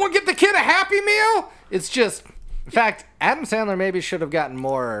 Can someone get the kid a Happy Meal? It's just, in fact, Adam Sandler maybe should have gotten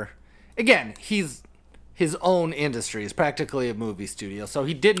more. Again, he's his own industry. He's practically a movie studio, so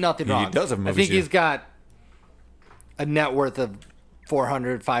he did nothing wrong. He does have a movie I think studio. he's got a net worth of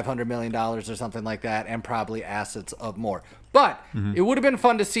 $400-500 million or something like that, and probably assets of more. But it would have been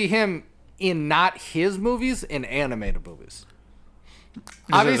fun to see him in not his movies, in animated movies.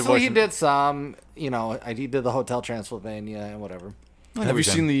 Obviously, he did some. He did the Hotel Transylvania and whatever. Have you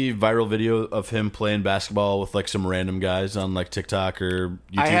seen the viral video of him playing basketball with like some random guys on like TikTok or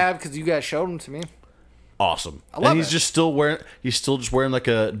YouTube? I have, because you guys showed them to me. Awesome. I love and he's it. just still wearing. He's still just wearing like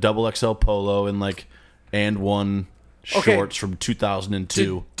a XXL polo and like one shorts from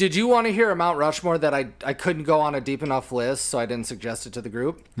 2002. Did you want to hear a Mount Rushmore that I couldn't go on a deep enough list, so I didn't suggest it to the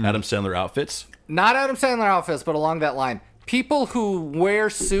group? Adam Sandler outfits. Not Adam Sandler outfits, but along that line. People who wear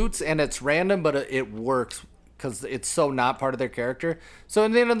suits and it's random, but it works because it's so not part of their character. So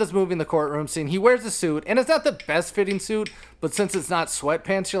in the end of this movie, in the courtroom scene, he wears a suit, and it's not the best fitting suit, but since it's not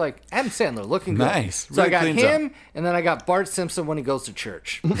sweatpants, you're like, Adam Sandler, looking good. Nice. So Really I got cleans him, and then I got Bart Simpson when he goes to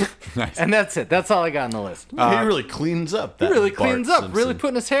church. Nice. And that's it. That's all I got on the list. he really cleans up. That He really Bart cleans up, Simpson. really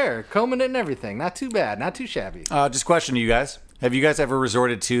putting his hair, combing it and everything. Not too bad, not too shabby. Just question you guys. Have you guys ever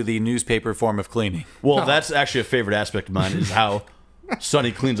resorted to the newspaper form of cleaning? Well, that's actually a favorite aspect of mine is how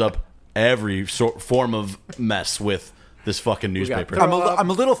Sonny cleans up every form of mess with this fucking newspaper. throw- I'm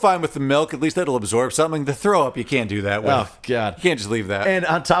a little fine with the milk. At least that'll absorb something. The throw up, you can't do that with. Oh, God. You can't just leave that. And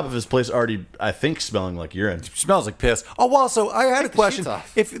on top of his place already, I think, smelling like urine. It smells like piss. Oh, well, so I had a the question. sheets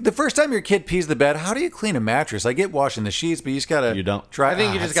off. If the first time your kid pees the bed, how do you clean a mattress? I get washing the sheets, but you just gotta. You don't. Try. I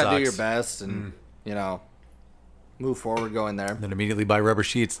think you that just got to do your sucks. best and, move forward going there. Then immediately buy rubber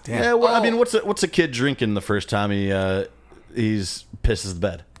sheets. Damn. Yeah, well, I mean, what's a kid drinking the first time he's pisses the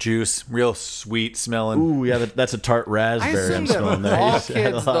bed? Juice, real sweet smelling. Ooh, yeah, that's a tart I raspberry. assume I'm that smelling there. all He's had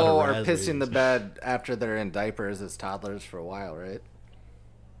a kids, lot of though, are raspberries. pissing the bed after they're in diapers as toddlers for a while, right?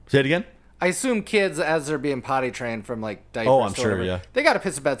 Say it again? I assume kids, as they're being potty trained from, diapers Oh, I'm or sure, whatever, yeah. they got to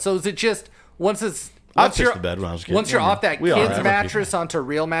piss the bed. So is it just, once I you're pissed the bed when I was a kid. Once you're off that We all kid's have. mattress onto a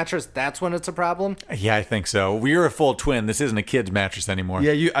real mattress, that's when it's a problem? Yeah, I think so. We're a full twin. This isn't a kid's mattress anymore.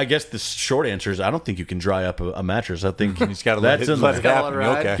 Yeah, I guess the short answer is I don't think you can dry up a mattress. I think You just gotta let that's it in let it there. Gotta happen. let it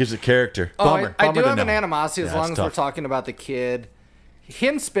ride. Okay. Gives it character. Oh, Bummer. I Bummer do to have an know. animosity as Yeah, long it's as we're tough. talking about the kid.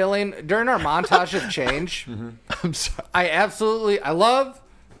 him spilling during our montage of change. I'm sorry. I love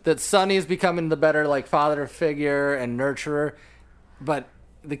that Sonny is becoming the better like father figure and nurturer, but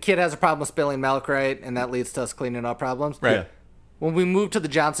the kid has a problem with spilling milk, right? And that leads to us cleaning up problems. Right. Yeah. When we move to the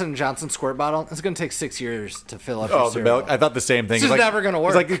Johnson & Johnson squirt bottle, it's going to take 6 years to fill up your Oh, the cereal. milk. I thought the same thing. It's just never gonna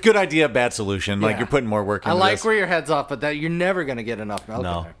work. It's like a good idea, bad solution. Like Yeah. you're putting more work I into like this. where your head's off, but that you're never going to get enough milk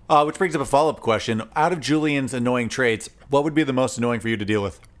No. in there. Which brings up a follow-up question. Out of Julian's annoying traits, what would be the most annoying for you to deal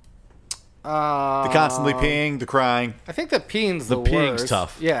with? The constantly peeing, the crying, I think that peeing's the peeing's worst.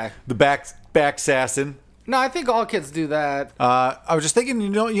 tough. Yeah. the back sassing. No, I think all kids do that. I was just thinking, you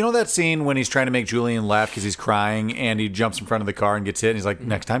know that scene when he's trying to make Julian laugh because he's crying and he jumps in front of the car and gets hit and he's like,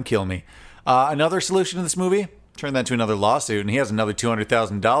 next time, kill me. Another solution to this movie, turn that into another lawsuit and he has another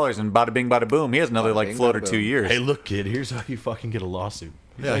 $200,000 and bada bing, bada boom. He has another Bada bing, floater bada boom. 2 years. Hey, look, kid. Here's how you fucking get a lawsuit.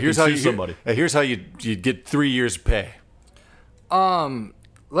 Yeah, You here's can how sue you somebody. Here's how you get 3 years pay.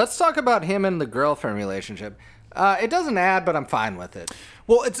 Let's talk about him and the girlfriend relationship. It doesn't add, but I'm fine with it.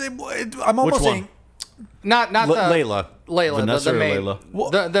 Well, I'm almost Which one? saying Not Layla. Layla, Vanessa the or main,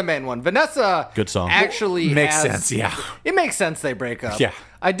 Layla? the main one. Vanessa, Good song. Actually, Makes has- sense, yeah. it makes sense they break up. Yeah.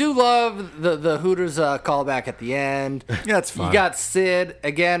 I do love the Hooters callback at the end. Yeah, it's fun. You got Sid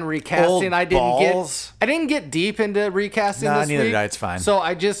again recasting. Old I balls. didn't get deep into recasting Nah, this neither week. did I. It's fine. So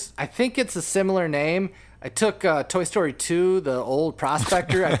I think it's a similar name. I took Toy Story 2, the old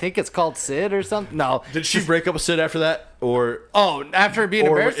prospector. I think it's called Sid or something. No. Did she break up with Sid after that? Or After being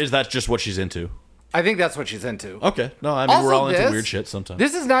embarrassed? is that just what she's into? I think that's what she's into. Okay. No, I mean, we're all into this- weird shit sometimes.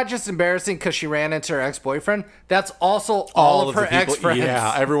 This is not just embarrassing because she ran into her ex-boyfriend. That's also all of her the people- ex-friends.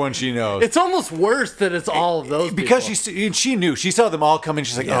 Yeah, everyone she knows. It's almost worse that it's all of those because people. she knew. She saw them all coming.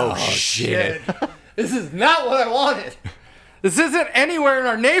 She's like, oh, shit. This is not what I wanted. This isn't anywhere in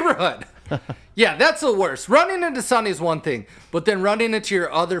our neighborhood. Yeah, that's the worst. Running into Sonny's one thing, but then running into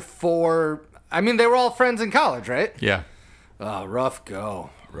your other four... I mean, they were all friends in college, right? Yeah. Oh, rough go.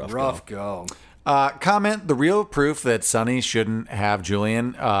 Rough go. Comment, the real proof that Sonny shouldn't have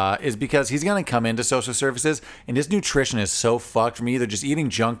Julian is because he's going to come into social services and his nutrition is so fucked from either just eating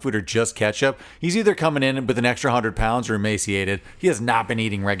junk food or just ketchup. He's either coming in with an extra 100 pounds or emaciated. He has not been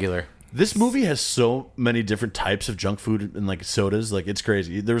eating regular. This movie has so many different types of junk food and like sodas. Like, it's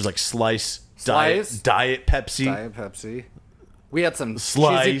crazy. There was like Slice. Diet Pepsi. Diet Pepsi. We had some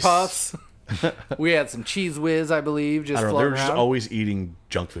Slice. cheesy puffs. We had some Cheese Whiz, I believe, just I don't know. They're floating just around. always eating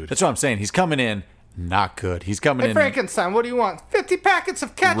junk food. That's what I'm saying. He's coming in not good. He's coming Hey, in. Frankenstein, what do you want? 50 packets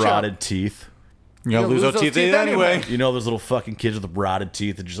of ketchup. Rotted teeth. You'll lose those teeth anyway. You know those little fucking kids with the rotted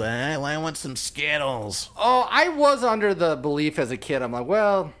teeth that just like, I want some Skittles. Oh, I was under the belief as a kid. I'm like,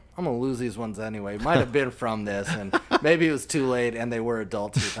 well, I'm going to lose these ones anyway. Might have been from this, and maybe it was too late, and they were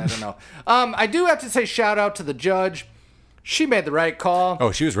adult teeth. I don't know. I do have to say shout out to the judge. She made the right call.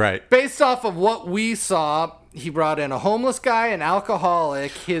 Oh, she was right. Based off of what we saw, he brought in a homeless guy, an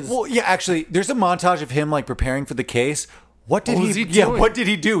alcoholic. Well, yeah, actually, there's a montage of him like preparing for the case. What did What was he Yeah, doing? what did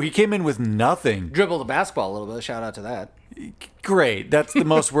he do? He came in with nothing. Dribbled the basketball a little bit. Shout out to that. Great. That's the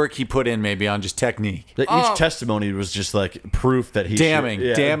most work he put in, maybe on just technique. That each testimony was just like proof that he Damning,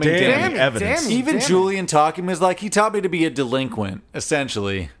 should, damning evidence. damning. Even Julian talking was like, he taught me to be a delinquent,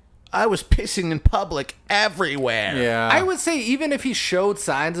 essentially. I was pissing in public everywhere. Yeah. I would say even if he showed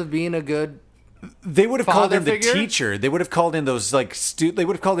signs of being a good They would have called father in the figure? teacher. They would have called in those like they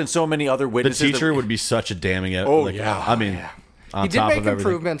would have called in so many other The witnesses. teacher would be such a damning. Oh, yeah. I mean, on he did top make of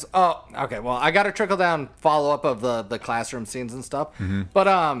everything. improvements. Oh, okay. Well, I got a trickle down follow up of the classroom scenes and stuff. Mm-hmm. But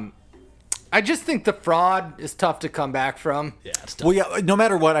I just think the fraud is tough to come back from. Yeah, it's tough. Well, yeah, no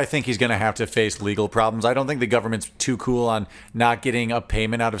matter what, I think he's going to have to face legal problems. I don't think the government's too cool on not getting a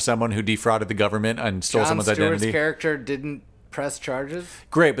payment out of someone who defrauded the government and stole Jon someone's Stewart's identity. character didn't press charges.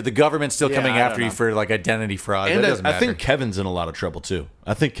 Great, but the government's still Yeah, coming I don't after you know. for like identity fraud. And that doesn't I matter. think Kevin's in a lot of trouble too.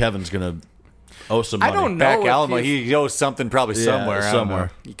 I think Kevin's gonna owe some money. I don't know. Back if Alamo, he's- he owes something probably Yeah, somewhere. I don't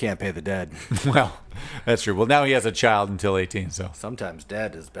somewhere. You can't pay the dead. know. Well, that's true. Well, now he has a child until 18, so. Sometimes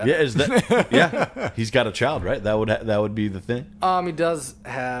dead is better. Yeah, is that? Yeah, he's got a child, right? That would be the thing. He does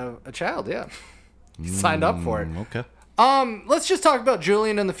have a child. Yeah, he signed up for it. Okay. Let's just talk about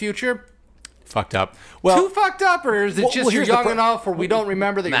Julian in the future. Fucked up. Well, Too fucked up, or is it well, just well, you're here's the young pro- enough where we don't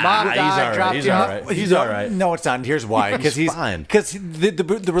remember that your Nah, mom he's died, all right, dropped he's you all off? right. He's all right. No, it's not. And here's why. Because He's fine. Because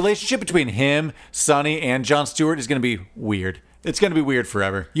the relationship between him, Sonny, and Jon Stewart is going to be weird. It's going to be weird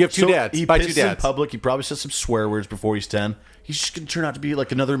forever. You have two dads. He By two pisses in dads. public. He probably says some swear words before he's 10. He's just gonna turn out to be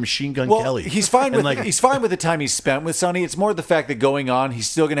like another Machine Gun Well, Kelly. he's fine And, with he's fine with the time he's spent with Sonny. It's more the fact that going on, he's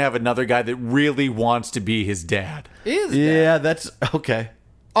still going to have another guy that really wants to be his dad. Is Yeah, that's okay.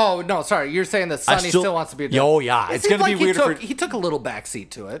 Oh no, sorry. You're saying that Sonny still wants to be a dad. Oh, yeah. It It's seems gonna be weird for- He took a little backseat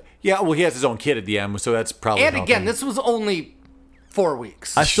to it. Yeah, well, he has his own kid at the end, so that's probably. And helping. again, this was only 4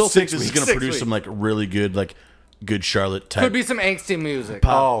 weeks. I still think 6 this is weeks. going to 6 produce some weeks. like really good like Good Charlotte type. Could be some angsty music.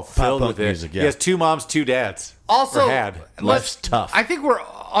 Oh, filled pop-punk with it. music, yeah. He has 2 moms, 2 dads. Also, Or had. Life's tough. I think we're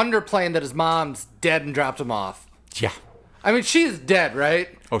underplaying that his mom's dead and dropped him off. Yeah. I mean, she's dead, right?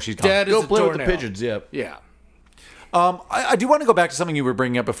 Oh, she's gone. dead. Go as a play with the doornail. pigeons. Yeah. Yeah. I do want to go back to something you were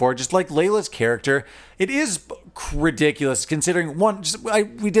bringing up before. Just like Layla's character, it is ridiculous considering one.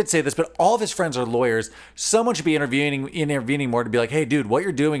 We did say this, but all of his friends are lawyers. Someone should be intervening more to be like, "Hey, dude, what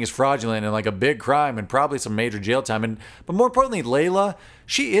you're doing is fraudulent and like a big crime and probably some major jail time." But more importantly, Layla,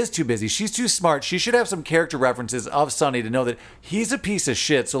 she is too busy. She's too smart. She should have some character references of Sonny to know that he's a piece of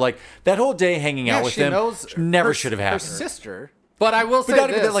shit. So like that whole day hanging out with she him knows never her- should have Her happened. sister. But I will say But not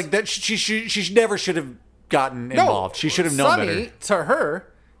this. even that, like that. She never should have gotten involved. She should have known Sonny, better. to her,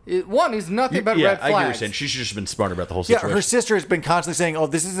 he's nothing but Yeah, red I get what you're flags. saying. She should have just been smarter about the whole Yeah, situation. her sister has been constantly saying, "Oh,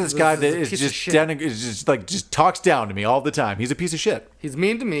 this is this guy that is a is piece of just shit." just talks down to me all the time. He's a piece of shit." He's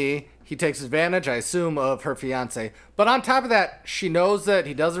mean to me. He takes advantage, I assume, of her fiance. But on top of that, she knows that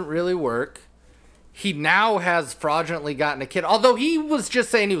he doesn't really work. He now has fraudulently gotten a kid. Although he was just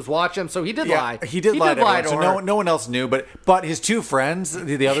saying he was watching him, so he did lie. He did lie to everyone, so her. no one else knew. But his 2 friends,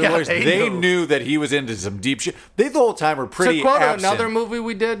 the other Yeah, lawyers, they they knew. knew that he was into some deep shit. They the whole time were pretty To quote absent. another movie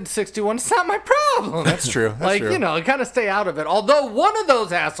we did, 61, it's not my problem. That's true. That's like, true. you know, kind of stay out of it. Although one of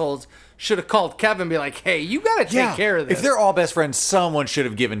those assholes should have called Kevin and be like, hey, you got to take care of this. If they're all best friends, someone should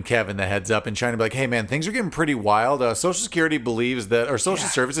have given Kevin the heads up and trying to be like, "Hey, man, things are getting pretty wild. Social Security believes that, or Social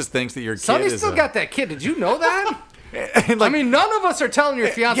Services thinks that your kid Sonny is." still got that kid. Did you know that? and like, I mean, none of us are telling your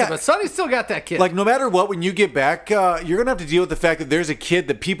fiance, yeah. but Sonny still got that kid. Like, no matter what, when you get back, you're going to have to deal with the fact that there's a kid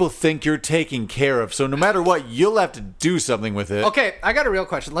that people think you're taking care of. So no matter what, you'll have to do something with it. Okay, I got a real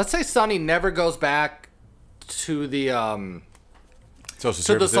question. Let's say Sonny never goes back to the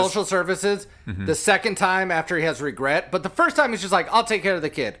social services the second time after he has regret, but the first time he's just like, I'll take care of the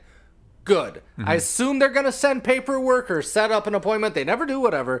kid. Good. I assume they're going to send paperwork or set up an appointment. They never do,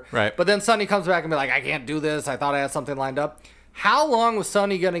 whatever. Right. But then Sonny comes back and be like, I can't do this. I thought I had something lined up. How long was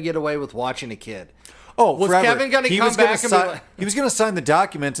Sonny going to get away with watching a kid? Oh, Was forever. Kevin gonna He come was gonna back and be sign, like- he was going to sign the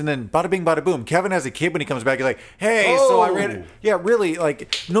documents, and then bada bing, bada boom. Kevin has a kid when he comes back. He's like, "Hey, so I ran." Yeah, really.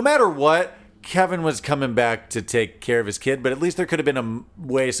 Like, no matter what, Kevin was coming back to take care of his kid. But at least there could have been a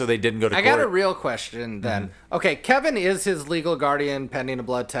way so they didn't go to I court. got a real question then. Okay, Kevin is his legal guardian pending a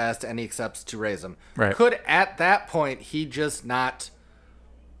blood test, and he accepts to raise him. Right. Could at that point he just not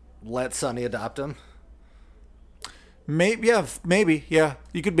let Sonny adopt him? Maybe, yeah.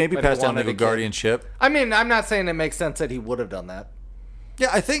 You could maybe But he pass down wanted legal a kid. guardianship. I mean, I'm not saying it makes sense that he would have done that. Yeah,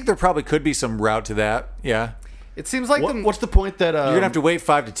 I think there probably could be some route to that. Yeah, It seems like What's the point that you're gonna have to wait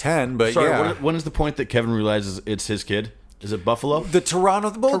 5 to 10, but Sorry, yeah. when is the point that Kevin realizes it's his kid? Is it Buffalo? The Toronto,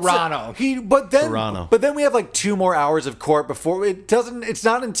 Toronto. But then we have like 2 more hours of court before it doesn't. It's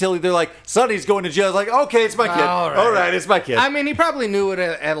not until they're like, Sonny's going to jail. It's like, okay, it's my kid. All right, it's my kid. I mean, he probably knew it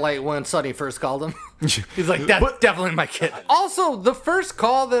at like when Sonny first called him. He's like, that's definitely my kid. Also, the first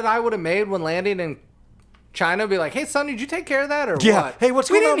call that I would have made when landing in China would be like, hey, Sonny, did you take care of that or Yeah. what? Hey, what's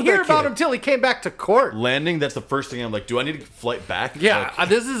we going on didn't with hear that about kid? him till he came back to court. Landing, that's the first thing I'm like, do I need to flight back? Yeah, Like,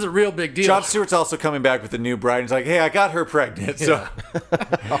 this is a real big deal. Jon Stewart's also coming back with a new bride. He's like, hey, I got her pregnant. So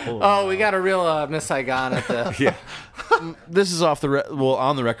Oh, we got a real Miss Saigon at the. yeah, this is off the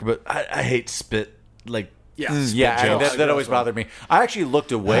on the record, but I hate spit. Like, yeah, jokes. that always bothered me. I actually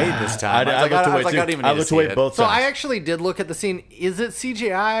looked away this time. I looked away I too. don't even I need to looked see away it. both So times. I actually did look at the scene. Is it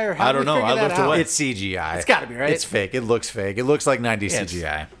CGI or how I did don't we know. figure I that looked out? away. It's CGI. It's gotta be, right? It's fake. It looks fake. It looks like 90s Yes.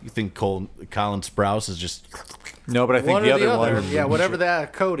 CGI. You think Colin Sprouse is just No, but I think One the or the other other. one. Yeah, whatever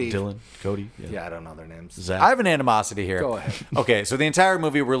that. Cody. Dylan, Cody, Yeah, I don't know their names. Zach? I have an animosity here. Go ahead. Okay, so the entire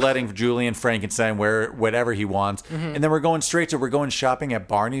movie we're letting Julian Frankenstein wear whatever he wants, and then we're going shopping at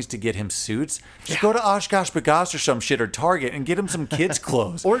Barney's to get him suits. Just go to Oshkosh B'gosh or some shit or Target and get him some kids'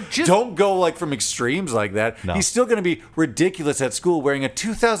 clothes. Or just- don't go like from extremes like that. No. He's still going to be ridiculous at school wearing a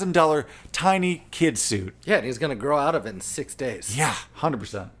 $2,000 tiny kid suit. Yeah, and he's gonna grow out of it in 6 days. Yeah,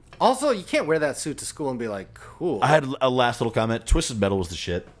 100%. Also, you can't wear that suit to school and be like, cool. I had a last little comment. Twisted Metal was the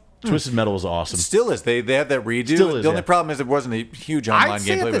shit. Twisted Metal was awesome. Still is. They had that redo. Still is, the only yeah. problem is it wasn't a huge online I'd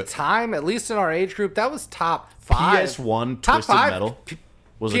say gameplay. at the But time, at least in our age group, that was top 5. PS1 top Twisted 5 Metal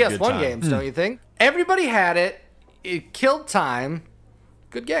was a good PS1 time. games, don't you think? Everybody had it. It killed time.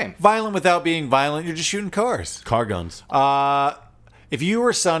 Good game. violent without being violent, you're just shooting cars. Car guns. If you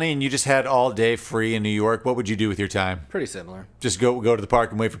were Sonny and you just had all day free in New York, what would you do with your time? Pretty similar. Just go to the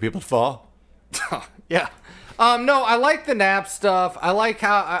park and wait for people to fall? Yeah. No, I like the nap stuff. I like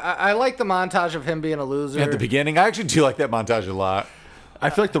how I like the montage of him being a loser. At the beginning, I actually do like that montage a lot. I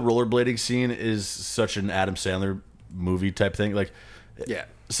feel like the rollerblading scene is such an Adam Sandler movie type thing. Like, Yeah.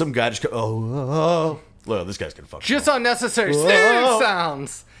 some guy just go, oh. Look, this guy's gonna fuck. Just unnecessary staring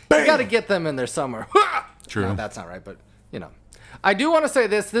sounds. You got to get them in there somewhere. True. No, that's not right, but I do want to say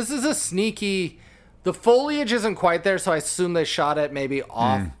this. This is a sneaky. The foliage isn't quite there, so I assume they shot it maybe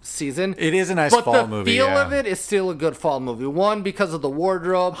off season. It is a nice but fall the movie, feel yeah. of it is still a good fall movie. One, because of the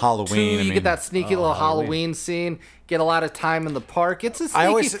wardrobe. Halloween, Two, you I mean- get that sneaky little Halloween scene. Get a lot of time in the park. It's a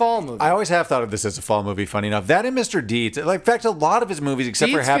sneaky fall movie. I always have thought of this as a fall movie. Funny enough, that and Mr. Deeds. Like, in fact, a lot of his movies,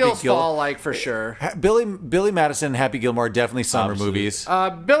 except for Deeds Happy feels Gilmore, fall-like for sure. Billy Madison, and Happy Gilmore, are definitely summer Absolutely. movies.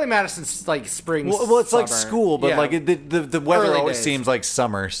 Billy Madison's like spring. Well, it's like summer. school, but Yeah. like the weather Early always days. seems like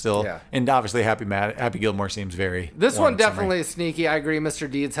summer still. Yeah. And obviously, Happy Gilmore seems very. This warm one and summery. definitely is sneaky. I agree. Mr.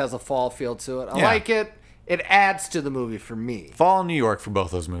 Deeds has a fall feel to it. I Yeah. like it. It adds to the movie for me. Fall in New York for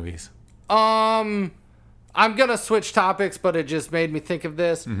both those movies. I'm gonna switch topics, but it just made me think of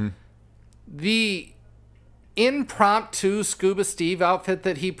this. Mm-hmm. The impromptu Scuba Steve outfit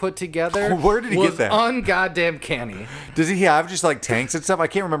that he put together. Where did he get was that? ungoddamn canny. Does he have just like tanks and stuff? I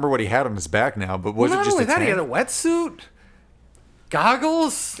can't remember what he had on his back now, but was Not it just only a that, tank? he had a wetsuit,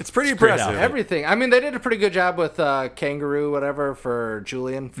 goggles. It's pretty great impressive. outfit. Everything. I mean, they did a pretty good job with Kangaroo, whatever, for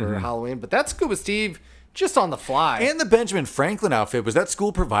Julian for Mm-hmm. Halloween. But that Scuba Steve, just on the fly. And the Benjamin Franklin outfit, was that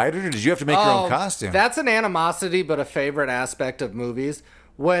school provided, or did you have to make your own costume? That's an animosity, but a favorite aspect of movies.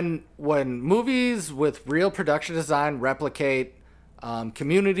 When movies with real production design replicate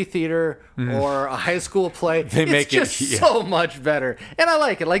community theater or a high school play, They it's make it- just yeah. so much better. And I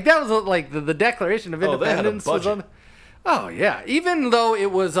like it. Like that was like the Declaration of Oh, they had a Independence was budget. on. Oh yeah, even though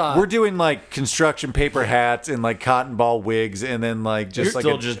it was We're doing like construction paper hats and like cotton ball wigs, and then like just like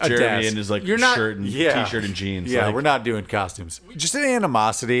Still a, just a Jeremy desk. in his like You're not- shirt and Yeah. t-shirt and jeans. Yeah, like, we're not doing costumes. Just an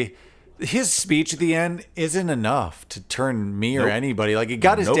animosity. His speech at the end isn't enough to turn me or Nope. anybody. Like it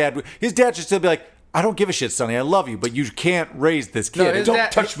got his Nope. dad. His dad should still be like, "I don't give a shit, Sonny. I love you, but you can't raise this kid." his Don't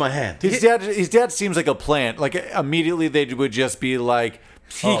dad- touch my hand. His dad seems like a plant. Like immediately they would just be like,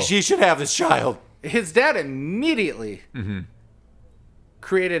 "He should have this child." his dad immediately Mm-hmm.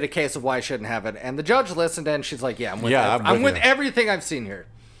 created a case of why I shouldn't have it, and the judge listened and she's like, "Yeah, I'm with, Yeah, I'm with you." everything I've seen here."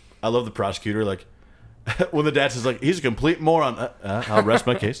 I love the prosecutor. Like when the dad says like he's a complete moron. I'll rest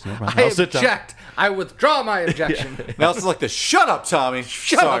my case. No problem. I I'll sit down. object. I withdraw my objection. Now it's like the "Shut up, Tommy."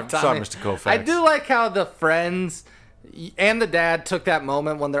 Shut sorry, up, Tommy. sorry, Mr. Koufax. I do like how the friends and the dad took that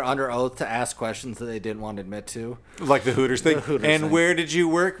moment when they're under oath to ask questions that they didn't want to admit to. like the Hooters thing. Hooters and thing. where did you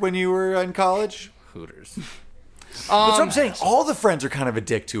work when you were in college? Hooters. That's what I'm saying. All the friends are kind of a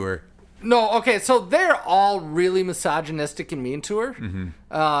dick to her. No, okay, so they're all really misogynistic and mean to her. Mm-hmm.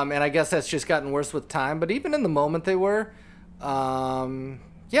 And I guess that's just gotten worse with time. But even in the moment they were,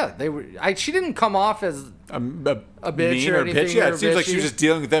 yeah, they were. She didn't come off as A bitch mean or or anything bitch. Yeah, or it seems like she bitchy. was just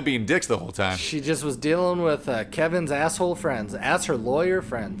dealing with them being dicks the whole time. she just was dealing with Kevin's asshole friends, her lawyer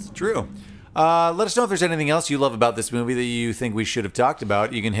friends. True. Let us know if there's anything else you love about this movie that you think we should have talked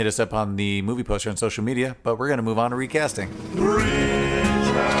about. You can hit us up on the movie poster on social media, but we're going to move on to recasting.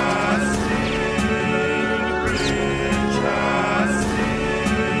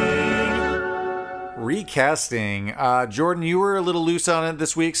 Recasting. Jordan, you were a little loose on it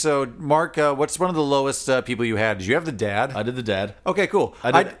this week. So, Mark, what's one of the lowest people you had? Did you have the dad? I did the dad. Okay, cool.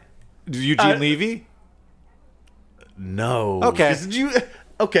 I did- Eugene Levy? No. Okay. 'Cause did you?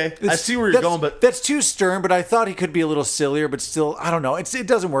 Okay. I see where you're That's- going, but that's too stern. But I thought he could be a little sillier, but still, I don't know. It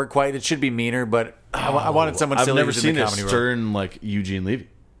doesn't work quite. It should be meaner, but I wanted someone I've silly never who's seen in the a comedy role. stern like Eugene Levy,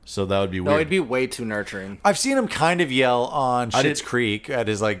 so that would be No, weird. it'd be way too nurturing. I've seen him kind of yell on I Schitt's did- Creek at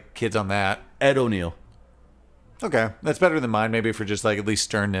his like kids on that. Ed O'Neill. Okay, that's better than mine. Maybe for just like at least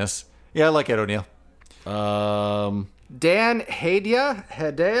sternness. Yeah, I like Ed O'Neill. Dan Hedaya?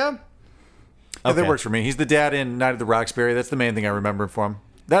 Yeah, Okay. that works for me. He's the dad in Night at the Roxbury. That's the main thing I remember from.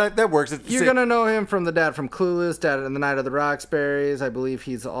 That works. It's the You're same- gonna know him from the dad from Clueless, Dad in the Night of the Roxburies. I believe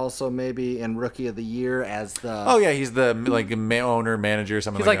he's also maybe in Rookie of the Year as the. Oh yeah, he's the like owner, manager,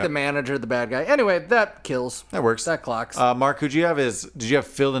 something he's like like that. the manager, the bad guy. Anyway, that kills. That works. That clocks. Mark, who'd you have did you have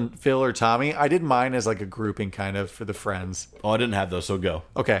Phil or Tommy? I did mine as like a grouping kind of for the friends. Oh, I didn't have those, so go.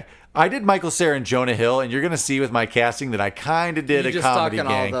 Okay. I did Michael Cera and Jonah Hill, and you're going to see with my casting that I kind of did You a just comedy stuck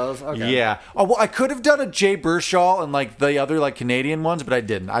in all gang. those? Okay. Yeah. Oh, well, I could have done a Jay Baruchel and like the other like Canadian ones, but I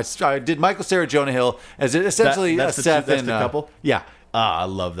didn't. I did Michael Cera, Jonah Hill as essentially that's a the two- Seth that's and the couple? Yeah. I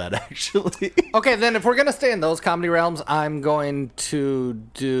love that actually. Okay, then if we're gonna stay in those comedy realms, I'm going to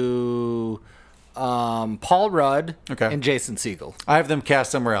do Paul Rudd Okay. and Jason Segel. I have them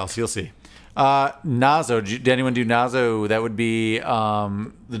cast somewhere else. You'll see. Nazo. Did anyone do Nazo? That would be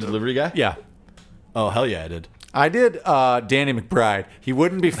The delivery guy? yeah. Oh, hell yeah, I did. I did Danny McBride. He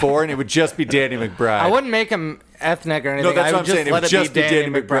wouldn't be foreign. It would just be Danny McBride. I wouldn't make him ethnic or anything. that's I what would I'm just saying. It let would it just be be Danny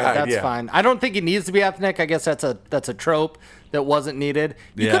Danny McBride. McBride, That's yeah. fine. I don't think he needs to be ethnic. I guess that's a trope that wasn't needed.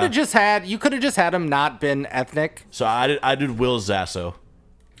 You Yeah. could have just had him not been ethnic. So I did Will Zasso.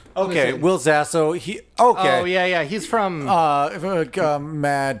 Okay, Will Zasso. He okay. Oh yeah. He's from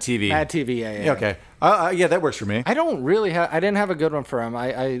Mad TV. Mad TV. Yeah. Okay. Yeah, that works for me. I didn't have a good one for him.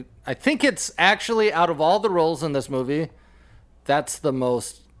 I think it's actually out of all the roles in this movie, that's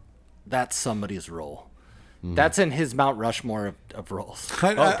somebody's role. That's in his Mount Rushmore of roles.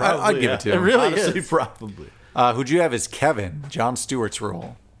 I'd give it to It him. really Honestly, is. probably. Who'd you have as Kevin? John Stewart's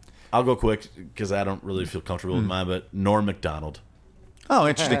role. I'll go quick because I don't really feel comfortable with mine, but Norm MacDonald. Oh,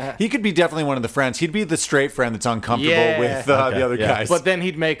 interesting. He could be definitely one of the friends. He'd be the straight friend that's uncomfortable Yeah. with Okay, the other yeah. guys. But then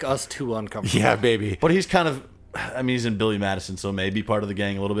he'd make us too uncomfortable. yeah, baby. But he's kind of, I mean, he's in Billy Madison, so maybe part of the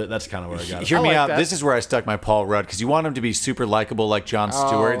gang a little bit. That's kind of where I got it. Hear I me like out. that. This is where I stuck my Paul Rudd because you want him to be super likable like John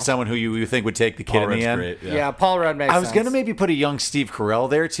Stewart, Oh. someone who you think would take the kid Paul in Rudd's the end. great. Yeah, Paul Rudd makes I was sense. gonna maybe put a young Steve Carell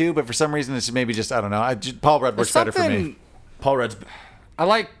there too, but for some reason this is maybe just I don't know. Paul Rudd works better for me. Paul Rudd's. I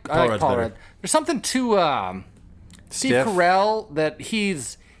like Rudd's Paul better. Rudd. There's something to Steve Stiff? Carell that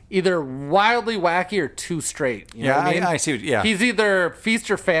he's either wildly wacky or too straight. You know Yeah, what I mean? I see. Yeah, He's either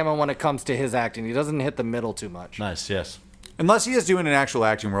feast or famine when it comes to his acting. He doesn't hit the middle too much. Nice, yes. unless he is doing an actual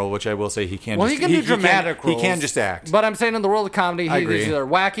acting role, which I will say he can. Well, just, he can do dramatic roles. He can just act. But I'm saying in the world of comedy, I he's agree. either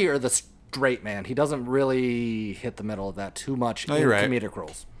wacky or the straight man. He doesn't really hit the middle of that too much in you're right. comedic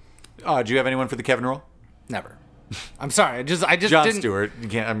roles. Do you have anyone for the Kevin role? Never. I'm sorry. I just John didn't. Stewart. You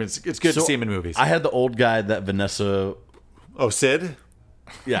can't. I mean, it's good to So, see him in movies. I had the old guy that Vanessa. Oh, Sid.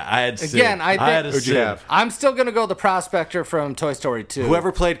 Yeah, I had Sid. Again, I had think- a Who'd you Sid. have? I'm still gonna go the prospector from Toy Story 2.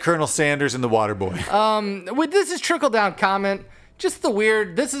 Whoever played Colonel Sanders in The Waterboy. This is trickle down comment. Just the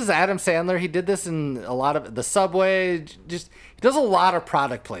weird. This is Adam Sandler. He did this in a lot of the Subway. Just he does a lot of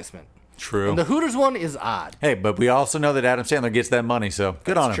product placement. True. And the Hooters one is odd. Hey, but we also know that Adam Sandler gets that money, so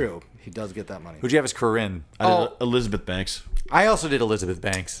good on him. It's true. He does get that money. Who'd you have as Corinne? I did Elizabeth Banks. I also did Elizabeth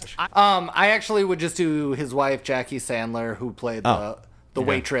Banks. I actually would just do his wife Jackie Sandler, who played the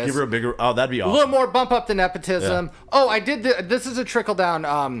waitress. Give her a bigger. Oh, that'd be A awesome. little more bump up the nepotism. Yeah. Oh, I did. This is a trickle down.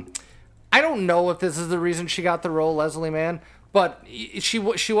 I don't know if this is the reason she got the role, Leslie Mann, but she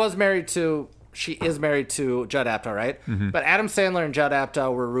was married to. She is married to Judd Apatow, right? Mm-hmm. But Adam Sandler and Judd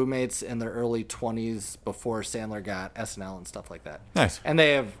Apatow were roommates in their early 20s before Sandler got SNL and stuff like that. Nice. And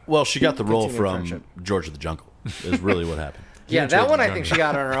they have. Well, she got the role Continued from friendship. George of the Jungle. Is really what happened. Yeah, that one I think she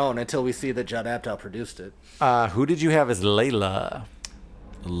got on her own until we see that Judd Apatow produced it. Who did you have as Layla?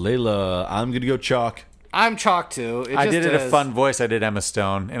 Layla, I'm gonna go chalk. I'm chalk too. I did it a fun voice. I did Emma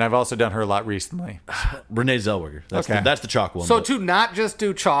Stone, and I've also done her a lot recently. Renee Zellweger. That's Okay. that's the chalk one. So but- to not just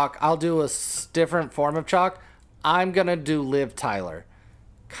do chalk, I'll do a different form of chalk. I'm gonna do Liv Tyler.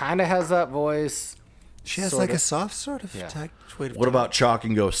 Kind of has that voice. She has Sorta. like a soft sort of Yeah. way to what about chalk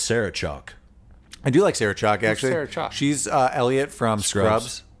and go Sarah Chalk? I do like Sarah Chalk, actually. Sarah Chalk? She's Elliot from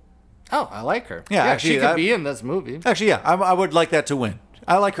Scrubs. Oh, I like her. Yeah, actually, she could that- be in this movie. Actually, yeah, I would like that to win.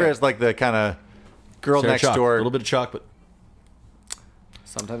 I like her as like the kind of girl Sarah next Chalk. door. A little bit of chalk, but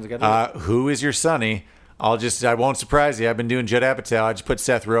Sometimes I gotta do it. Who is your Sonny? I won't surprise you. I've been doing Judd Apatow. I just put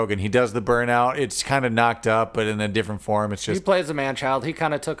Seth Rogen. He does the burnout. It's kind of knocked up, but in a different form. It's He just, plays a man-child. He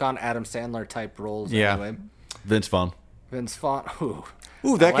kind of took on Adam Sandler type roles. Yeah. Anyway. Vince Vaughn. Vince Vaughn. Ooh.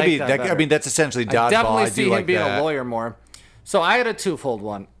 ooh, that I could like be, that that, I better. mean, that's essentially I dodgeball. definitely I see do him like being that. a lawyer more. So I had a twofold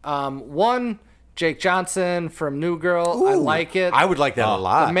one. One, Jake Johnson from New Girl. I Ooh, like it. I would like that a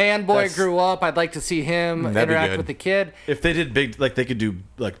lot. The man boy That's- grew up. I'd like to see him That'd be interact good. with the kid. If they did big, like they could do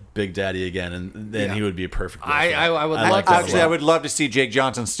like Big Daddy again, and then Yeah. he would be a perfect. I would I like that a Actually, lot. I would love to see Jake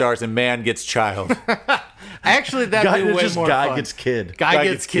Johnson stars and Man Gets Child. Actually, that'd Guy, be it's way just more guy fun. gets kid. Guy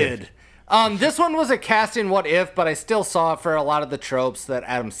gets kid. This one was a casting what if, but I still saw it for a lot of the tropes that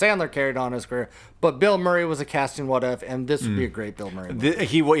Adam Sandler carried on his career. But Bill Murray was a casting what if, and this would be a great Bill Murray movie.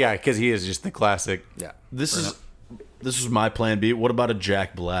 Because he is just the classic. Yeah. This is my plan B. What about a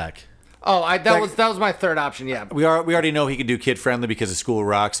Jack Black? Oh, that was my third option. Yeah. We already know he can do kid friendly because of School of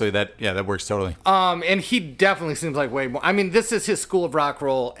Rock, so that works totally. And he definitely seems like way more. I mean, this is his School of Rock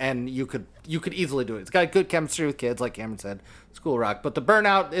role, and you could easily do it. It's got good chemistry with kids, like Cameron said. School of Rock, but the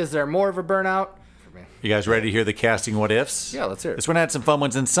burnout, is there more of a burnout? me. You guys ready to hear the casting what ifs? Yeah, let's hear it. This one had some fun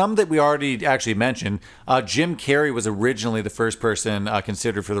ones and some that we already actually mentioned. Jim Carrey was originally the first person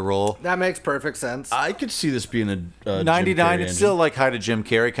considered for the role. That makes perfect sense. I could see this being a 99, Jim Carrey it's still like hi to Jim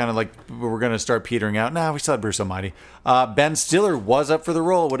Carrey, kind of like we're going to start petering out. Nah, we still had Bruce Almighty. Ben Stiller was up for the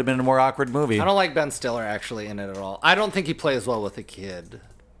role. It would have been a more awkward movie. I don't like Ben Stiller actually in it at all. I don't think he plays well with a kid,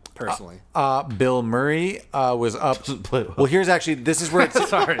 personally. Bill Murray was up. Well, here's actually, this is where it's.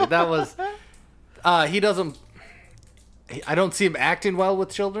 Sorry, that was... he doesn't... I don't see him acting well with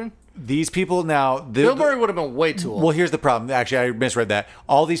children. These people now. Bill Murray would have been way too old. Well, here's the problem. Actually, I misread that.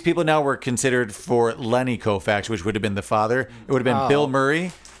 All these people now were considered for Lenny Koufax, which would have been the father. It would have been Bill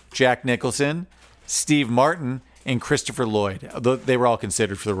Murray, Jack Nicholson, Steve Martin, and Christopher Lloyd. They were all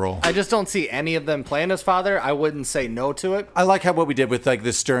considered for the role. I just don't see any of them playing his father. I wouldn't say no to it. I like how what we did with like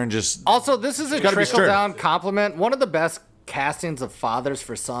the Stern just. Also, this is a gotta be trickle down compliment. One of the best castings of fathers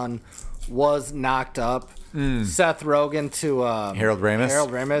for son was Knocked Up. Seth Rogen to Harold Ramis.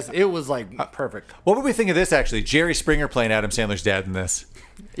 Harold Ramis. It was like perfect. What would we think of this actually? Jerry Springer playing Adam Sandler's dad in this.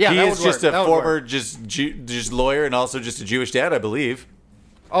 Yeah, he that is would work. just a That would former work. just lawyer and also just a Jewish dad, I believe.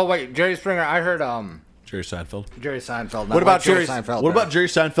 Oh wait, Jerry Springer. I heard Jerry Seinfeld. Jerry Seinfeld. What about Jerry Jerry- Seinfeld? What about Jerry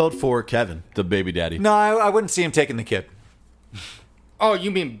Seinfeld for Kevin, the baby daddy? No, I wouldn't see him taking the kid. Oh, you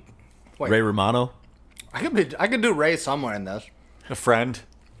mean Ray Romano. I could do Ray somewhere in this. A friend.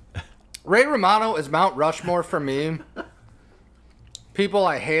 Ray Romano is Mount Rushmore for me. People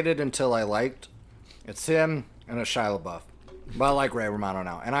I hated until I liked. It's him and a Shia LaBeouf. But I like Ray Romano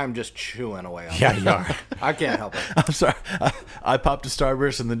now, and I'm just chewing away on Yeah, it. you are. I can't help it. I'm sorry. I popped a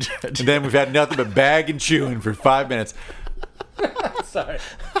Starburst and then. And then we've had nothing but bag and chewing for 5 minutes. Sorry.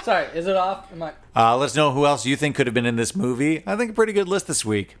 Is it off? Am I... Let us know who else you think could have been in this movie. I think a pretty good list this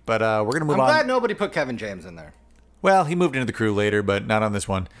week, but we're gonna move I'm on. glad nobody put Kevin James in there. Well, he moved into the crew later, but not on this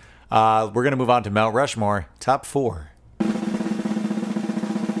one. We're gonna move on to Mount Rushmore, top 4.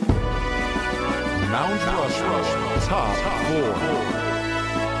 Mount Rushmore, top 4.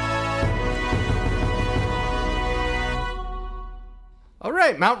 All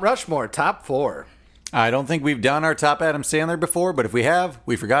right, Mount Rushmore, top 4. I don't think we've done our top Adam Sandler before, but if we have,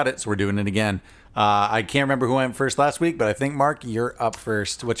 we forgot it, so we're doing it again. I can't remember who went first last week, but I think, Mark, you're up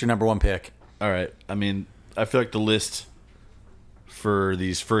first. What's your number 1 pick? All right. I mean, I feel like the list for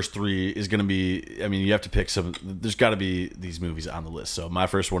these first 3 is going to be. I mean, you have to pick some. There's got to be these movies on the list. So my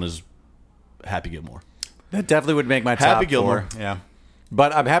first one is Happy Gilmore. That definitely would make my top Happy Gilmore. 4. Yeah.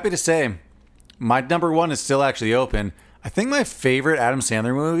 But I'm happy to say my number 1 is still actually open. I think my favorite Adam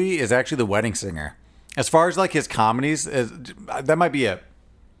Sandler movie is actually The Wedding Singer. As far as like his comedies, that might be it.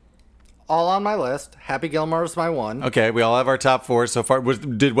 All on my list. Happy Gilmore is my 1. Okay, we all have our top 4 so far.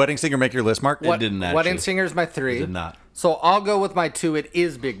 Did Wedding Singer make your list, Mark? It didn't actually. Wedding Singer's my 3. It did not. So I'll go with my 2. It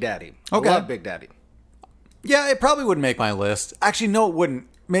is Big Daddy. Okay. I love Big Daddy. Yeah, it probably wouldn't make my list. Actually, no, it wouldn't.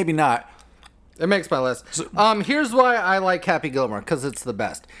 Maybe not. It makes my list. Here's why I like Happy Gilmore, because it's the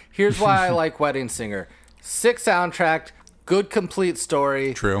best. Here's why I like Wedding Singer. Sick soundtrack, good complete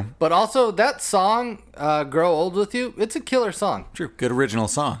story. True. But also that song, Grow Old With You, it's a killer song. True. Good original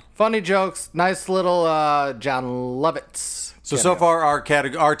song. Funny jokes, nice little John Lovitz. So far,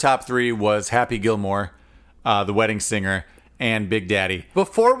 our top 3 was Happy Gilmore, The Wedding Singer, and Big Daddy.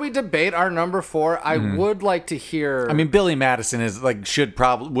 Before we debate our number 4, I would like to hear. I mean, Billy Madison is like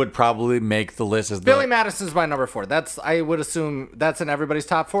would probably make the list as Billy Madison's my number 4. I would assume that's in everybody's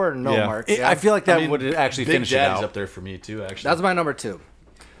top 4. Or no, Yeah. Mark. I feel like that I mean, would actually Big finish it Daddy's out. up there for me too. Actually, That's my number 2.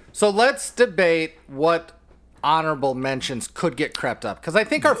 So let's debate what honorable mentions could get crept up, because I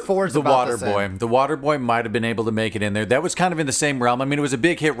think our 4 is The about Water the same. Boy. The Water Boy might have been able to make it in there. That was kind of in the same realm. I mean, it was a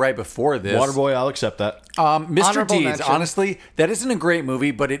big hit right before this. Waterboy. I'll accept that. Mr. Honorable Deeds, mention. honestly, that isn't a great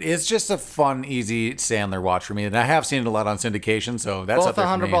movie, but it is just a fun, easy Sandler watch for me. And I have seen it a lot on syndication, so that's up Both there for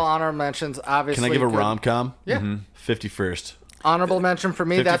me. honorable honor mentions, obviously. Can I give a good. rom com? Yeah. 51st. Honorable mention for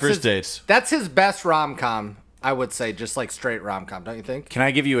me. 50 That's First his, Dates. That's his best rom com, I would say, just like straight rom com, don't you think? Can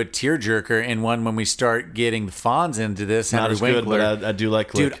I give you a tearjerker in one when we start getting the Fonz into this? Not Henry as good, Winkler. but I do like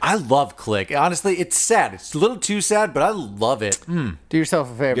Click. Dude, I love Click. Honestly, it's sad. It's a little too sad, but I love it. Do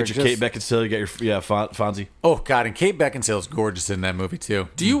yourself a favor. Get your Kate Beckinsale. You get your Fonzie. Oh, God. And Kate Beckinsale's gorgeous in that movie, too.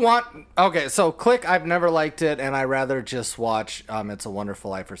 Do you want... Okay, so Click, I've never liked it, and I rather just watch It's a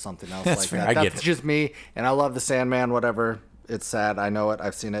Wonderful Life or something else That's like fair. that. I get That's it. just me, and I love The Sandman, whatever. It's sad. I know it.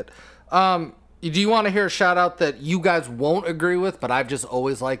 I've seen it. Do you want to hear a shout out that you guys won't agree with, but I've just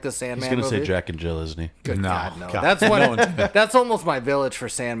always liked the Sandman He's going to movie? say Jack and Jill, isn't he? Good No, God, no. God. That's one. That's almost my village for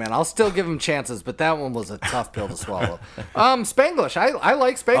Sandman. I'll still give him chances, but that one was a tough pill to swallow. Spanglish. I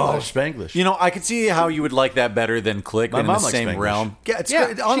like Oh, Spanglish. Spanglish. You know, I could see how you would like that better than Click, My in the mom likes same Spanglish. realm. Yeah, Yeah,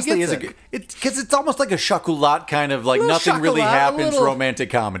 it she honestly gets is it. because it's almost like a chocolat kind of like Little nothing really chocolat, a happens little- romantic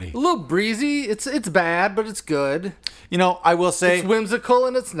comedy. a little breezy. It's bad, but it's good. You know, I will say It's whimsical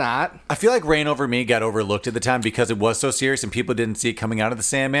and it's not. I feel like Rain Over Me got overlooked at the time because it was so serious and people didn't see it coming out of the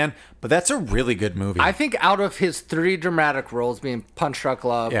Sandman. But that's a really good movie. I think out of his 3 dramatic roles, being Punch Drunk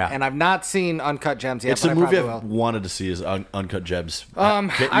Love, Yeah. and I've not seen Uncut Gems yet. It's but a I movie probably I've will. wanted to see is Uncut Gems.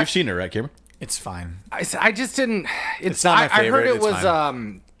 You've seen it, right, Cameron? it's fine. I just didn't. It's not my I heard favorite, it it's was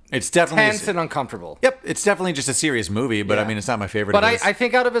fine. It's definitely tense and uncomfortable. Yep, it's definitely just a serious movie, but I Yeah. mean, it's not my favorite. But of I his.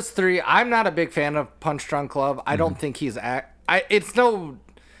 think out of his 3, I'm not a big fan of Punch Drunk Love. I don't think he's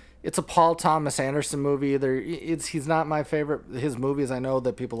it's a Paul Thomas Anderson movie either. He's not my favorite. His movies, I know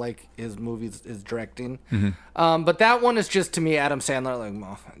that people like his movies, his directing. But that one is just to me Adam Sandler, like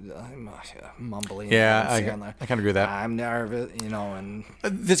mumbling. Yeah, Adam I Sandler. kind of agree with that. I'm nervous, and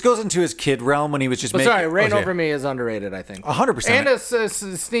This goes into his kid realm when he was just but making. sorry, Rain oh, yeah. Over Me is underrated, I think. 100%. And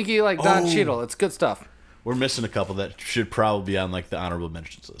it's sneaky like Don Cheadle. It's good stuff. We're missing a couple that should probably be on like the honorable